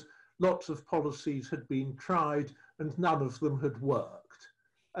 years. Lots of policies had been tried and none of them had worked.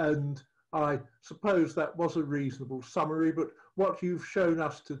 And I suppose that was a reasonable summary, but what you've shown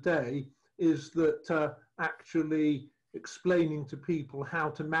us today is that actually explaining to people how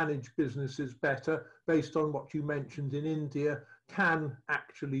to manage businesses better based on what you mentioned in India can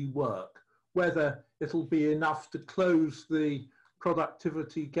actually work. Whether it'll be enough to close the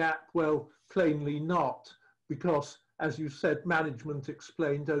productivity gap, well, plainly not, because as you said, management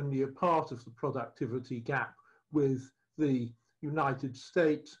explained only a part of the productivity gap with the United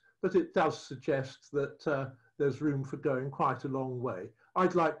States, but it does suggest that there's room for going quite a long way.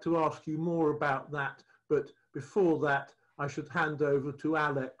 I'd like to ask you more about that, but before that, I should hand over to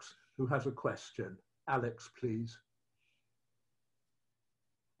Alex, who has a question. Alex, please.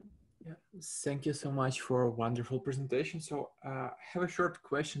 Yeah, thank you so much for a wonderful presentation. So I have a short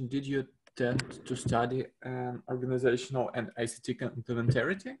question. Did you tend to study organizational and ICT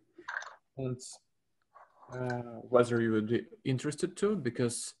complementarity? And whether you would be interested to,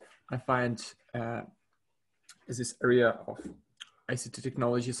 because I find this area of ICT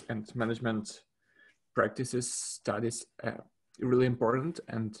technologies and management practices studies really important,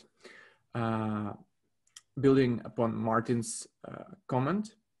 and building upon Martin's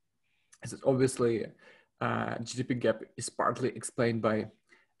comment, is that obviously GDP gap is partly explained by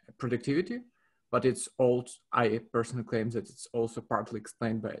productivity, but it's also, I personally claim that it's also partly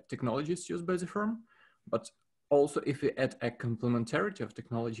explained by technologies used by the firm. But also if we add a complementarity of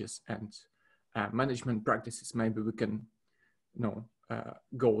technologies and management practices, maybe we can,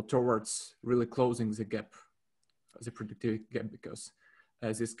 go towards really closing the gap, the productivity gap, because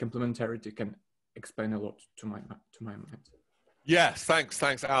this complementarity can explain a lot to my mind. Yes,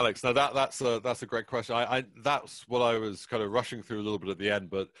 thanks, Alex. Now that's a great question. That's what I was kind of rushing through a little bit at the end,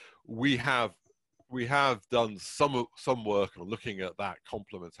 but we have done some work on looking at that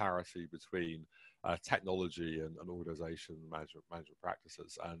complementarity between technology and organization management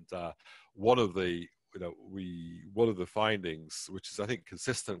practices, and one of the findings, which is I think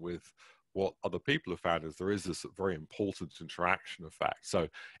consistent with what other people have found, is there is this very important interaction effect. So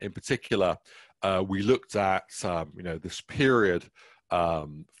in particular, we looked at this period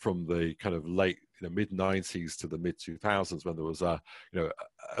from the kind of late mid 90s to the mid 2000s, when there was a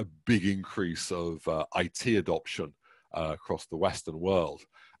big increase of IT adoption across the Western world.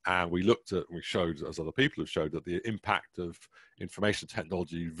 And we showed, as other people have showed, that the impact of information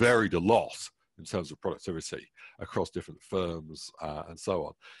technology varied a lot in terms of productivity across different firms and so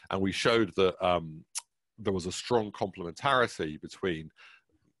on. And we showed that there was a strong complementarity between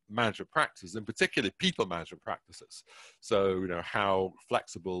management practices, in particular people management practices. So, how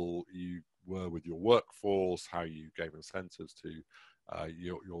flexible you were with your workforce, how you gave incentives to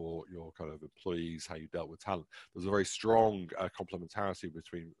your kind of employees, how you dealt with talent. There's a very strong complementarity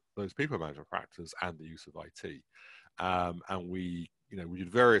between those people management practices and the use of IT. And we did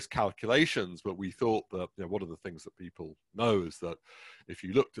various calculations, but we thought that one of the things that people know is that if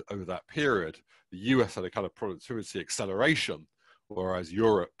you looked at over that period, the US had a kind of productivity acceleration, whereas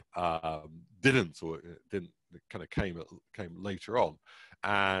Europe didn't, or it didn't. It kind of came later on.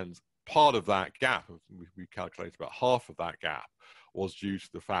 And part of that gap, we calculated about half of that gap, was due to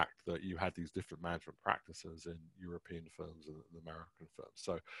the fact that you had these different management practices in European firms and American firms.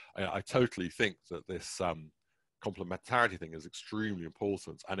 So I totally think that this complementarity thing is extremely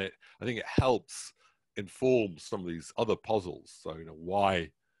important, and I think it helps inform some of these other puzzles. So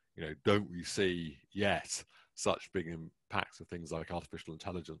why don't we see yet such big impacts of things like artificial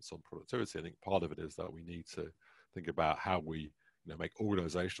intelligence on productivity? I think part of it is that we need to think about how we make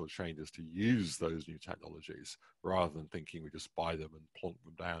organizational changes to use those new technologies, rather than thinking we just buy them and plonk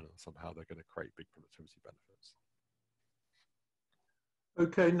them down and somehow they're going to create big productivity benefits.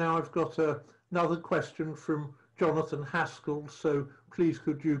 Okay, now I've got another question from Jonathan Haskell, so please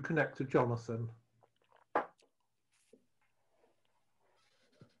could you connect to Jonathan?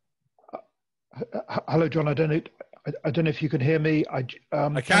 Hello, John. I don't know. I don't know if you can hear me. I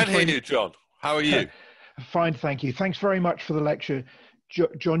can hear you, John. How are you? Fine, thank you. Thanks very much for the lecture.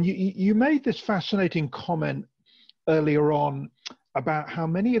 John, you made this fascinating comment earlier on about how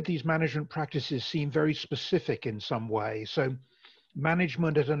many of these management practices seem very specific in some way. So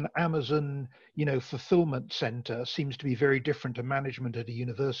management at an Amazon, fulfillment center seems to be very different to management at a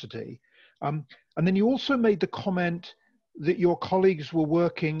university. And then you also made the comment that your colleagues were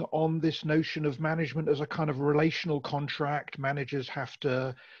working on this notion of management as a kind of relational contract. Managers have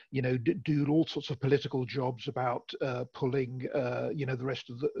to, do all sorts of political jobs about pulling, the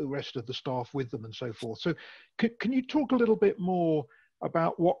rest of the staff with them and so forth. So can you talk a little bit more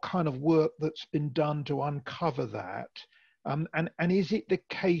about what kind of work that's been done to uncover that? And is it the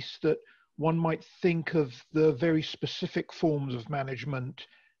case that one might think of the very specific forms of management,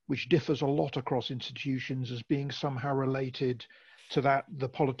 which differs a lot across institutions, as being somehow related to the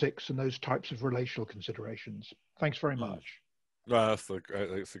politics and those types of relational considerations? Thanks very much. No,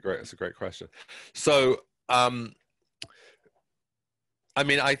 that's a great question. So, I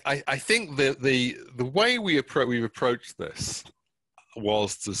think the way we've approached this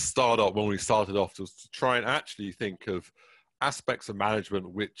was to start off, when we started off, was to try and actually think of aspects of management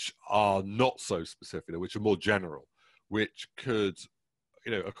which are not so specific, which are more general, which could,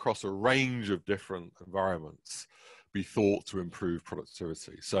 across a range of different environments, be thought to improve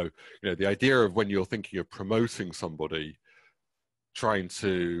productivity. So, the idea of when you're thinking of promoting somebody, trying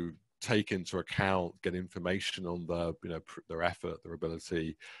to take into account, get information on their effort, their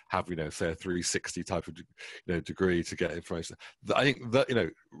ability, have, say a 360 type of, degree to get information. I think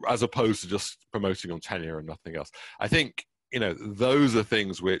that, as opposed to just promoting on tenure and nothing else, I think, those are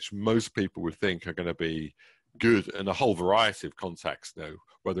things which most people would think are going to be good in a whole variety of contexts,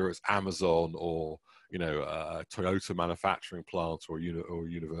 whether it's Amazon or, a Toyota manufacturing plant or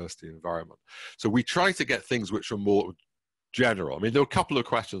university environment. So we try to get things which are more general. I mean, there were a couple of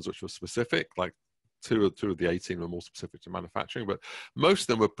questions which were specific, like two of the 18 were more specific to manufacturing, but most of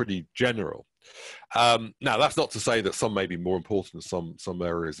them were pretty general. Now, that's not to say that some may be more important in some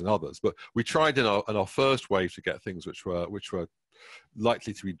areas than others, but we tried in our first wave to get things which were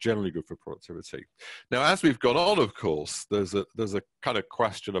likely to be generally good for productivity. Now, as we've gone on, of course, there's a kind of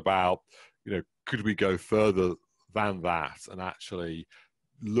question about, could we go further than that and actually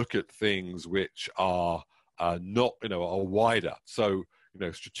look at things which are not, are wider. So,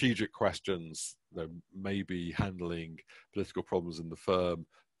 strategic questions, maybe handling political problems in the firm,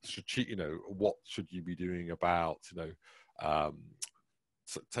 what should you be doing about,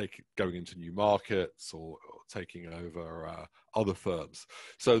 going into new markets or taking over other firms.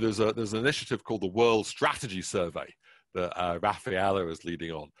 So there's an initiative called the World Strategy Survey that Weale is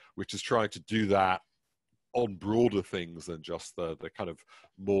leading on, which is trying to do that on broader things than just the kind of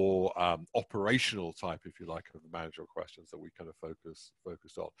more operational type, if you like, of the managerial questions that we kind of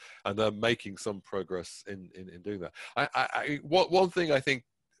focused on, and they're making some progress in doing that. One thing I think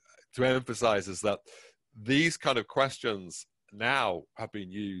to emphasize is that these kind of questions now have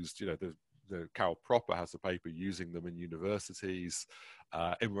been used. The Carol Proper has a paper using them in universities.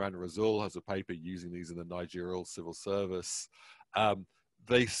 Imran Razul has a paper using these in the Nigerian civil service.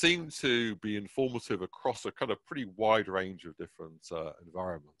 They seem to be informative across a kind of pretty wide range of different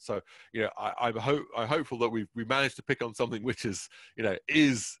environments. So, I'm hopeful that we managed to pick on something which is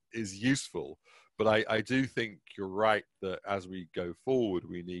useful. But I do think you're right that as we go forward,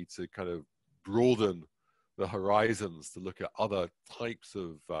 we need to kind of broaden the horizons to look at other types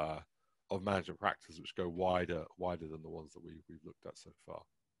of management practices which go wider than the ones that we've looked at so far.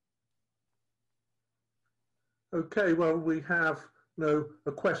 Okay, well, we have a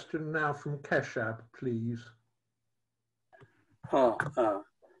question now from Keshab, please.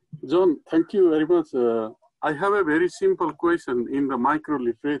 John, thank you very much. I have a very simple question. In the micro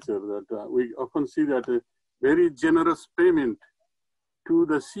literature, that we often see that a very generous payment to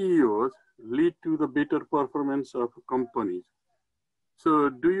the CEOs lead to the better performance of companies. So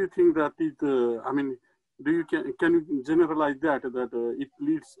do you think that can you generalize that it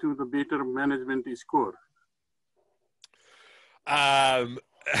leads to the better management score?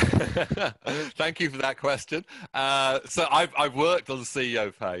 Thank you for that question. So I've worked on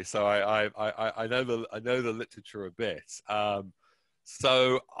CEO pay, so I know the literature a bit.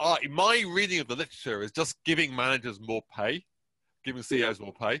 So my reading of the literature is just giving managers more pay, giving CEOs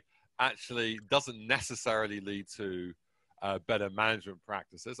more pay, actually doesn't necessarily lead to better management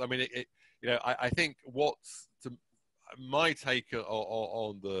practices. I mean, I think my take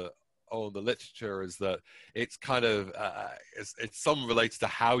on the literature is that it's kind of it's some relates to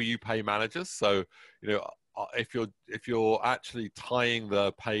how you pay managers. So if you're actually tying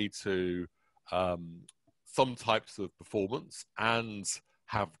the pay to some types of performance and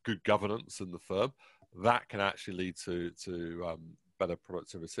have good governance in the firm, that can actually lead to better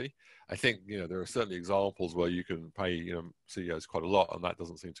productivity. I think, you know, there are certainly examples where you can pay, you know, CEOs quite a lot, and that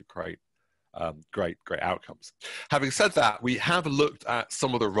doesn't seem to create great outcomes. Having said that, we have looked at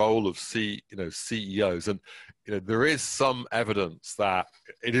some of the role of CEOs, and you know, there is some evidence that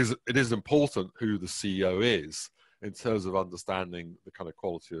it is important who the CEO is in terms of understanding the kind of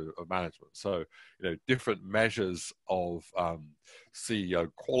quality of management. So, you know, different measures of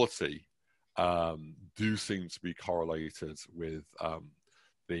CEO quality do seem to be correlated with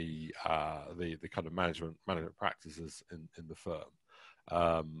the kind of management practices in the firm.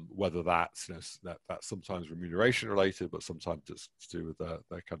 Whether that's, you know, that's sometimes remuneration related, but sometimes it's to do with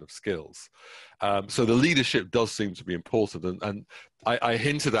their kind of skills. So the leadership does seem to be important, and I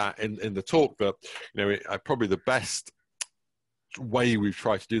hinted at in the talk that, you know, probably the best way we've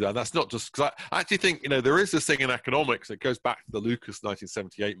tried to do that, and that's not just because I actually think, you know, there is this thing in economics that goes back to the Lucas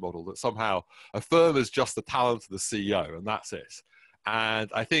 1978 model, that somehow a firm is just the talent of the CEO and that's it. And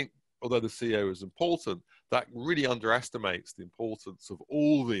I think although the CEO is important, that really underestimates the importance of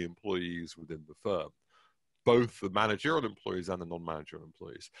all the employees within the firm, both the managerial employees and the non-managerial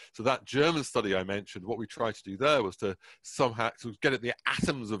employees. So that German study I mentioned, what we tried to do there was to somehow get at the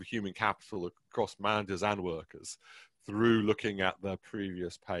atoms of human capital across managers and workers through looking at their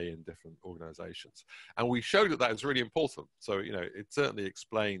previous pay in different organizations. And we showed that that is really important. So, you know, it certainly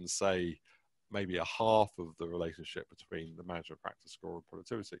explains, say, maybe a half of the relationship between the management practice score and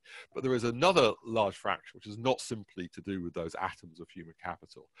productivity. But there is another large fraction, which is not simply to do with those atoms of human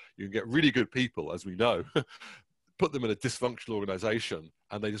capital. You can get really good people, as we know, put them in a dysfunctional organization,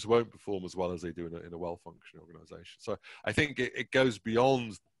 and they just won't perform as well as they do in a well-functioning organization. So I think it goes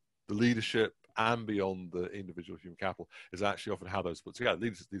beyond the leadership and beyond the individual human capital, is actually often how those put together.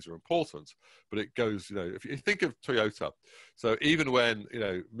 These are important, but it goes, you know, if you think of Toyota, so even when, you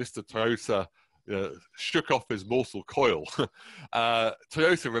know, Mr. Toyota shook off his mortal coil,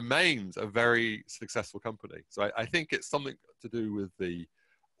 Toyota remains a very successful company. So I think it's something to do with the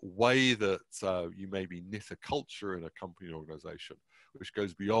way that you maybe knit a culture in a company or organization, which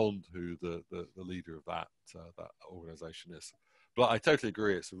goes beyond who the leader of that organization is. But I totally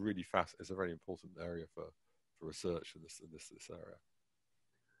agree. It's a really it's a very important area for research in this area.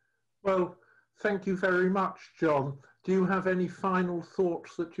 Well, thank you very much, John. Do you have any final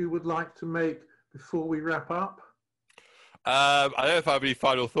thoughts that you would like to make before we wrap up? I don't know if I have any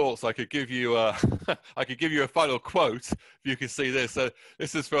final thoughts. I could give you a a final quote if you can see this. So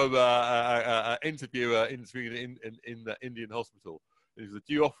this is from an interviewer interviewing in the Indian hospital. He said,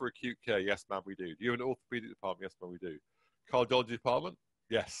 "Do you offer acute care?" "Yes, ma'am, we do." "Do you have an orthopedic department?" "Yes, ma'am, we do." "Cardiology department?"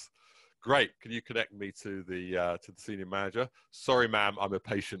 "Yes." "Great. Can you connect me to the senior manager?" "Sorry, ma'am, I'm a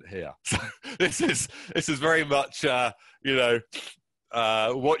patient here." So this is very much you know,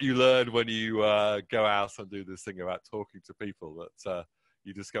 what you learn when you go out and do this thing about talking to people, that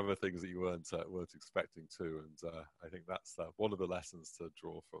you discover things that you weren't expecting to, and I think that's one of the lessons to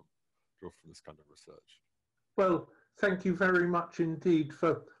draw from this kind of research. Well, thank you very much indeed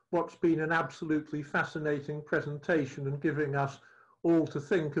for what's been an absolutely fascinating presentation, and giving us all to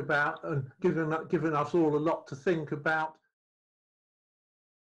think about, and given us all a lot to think about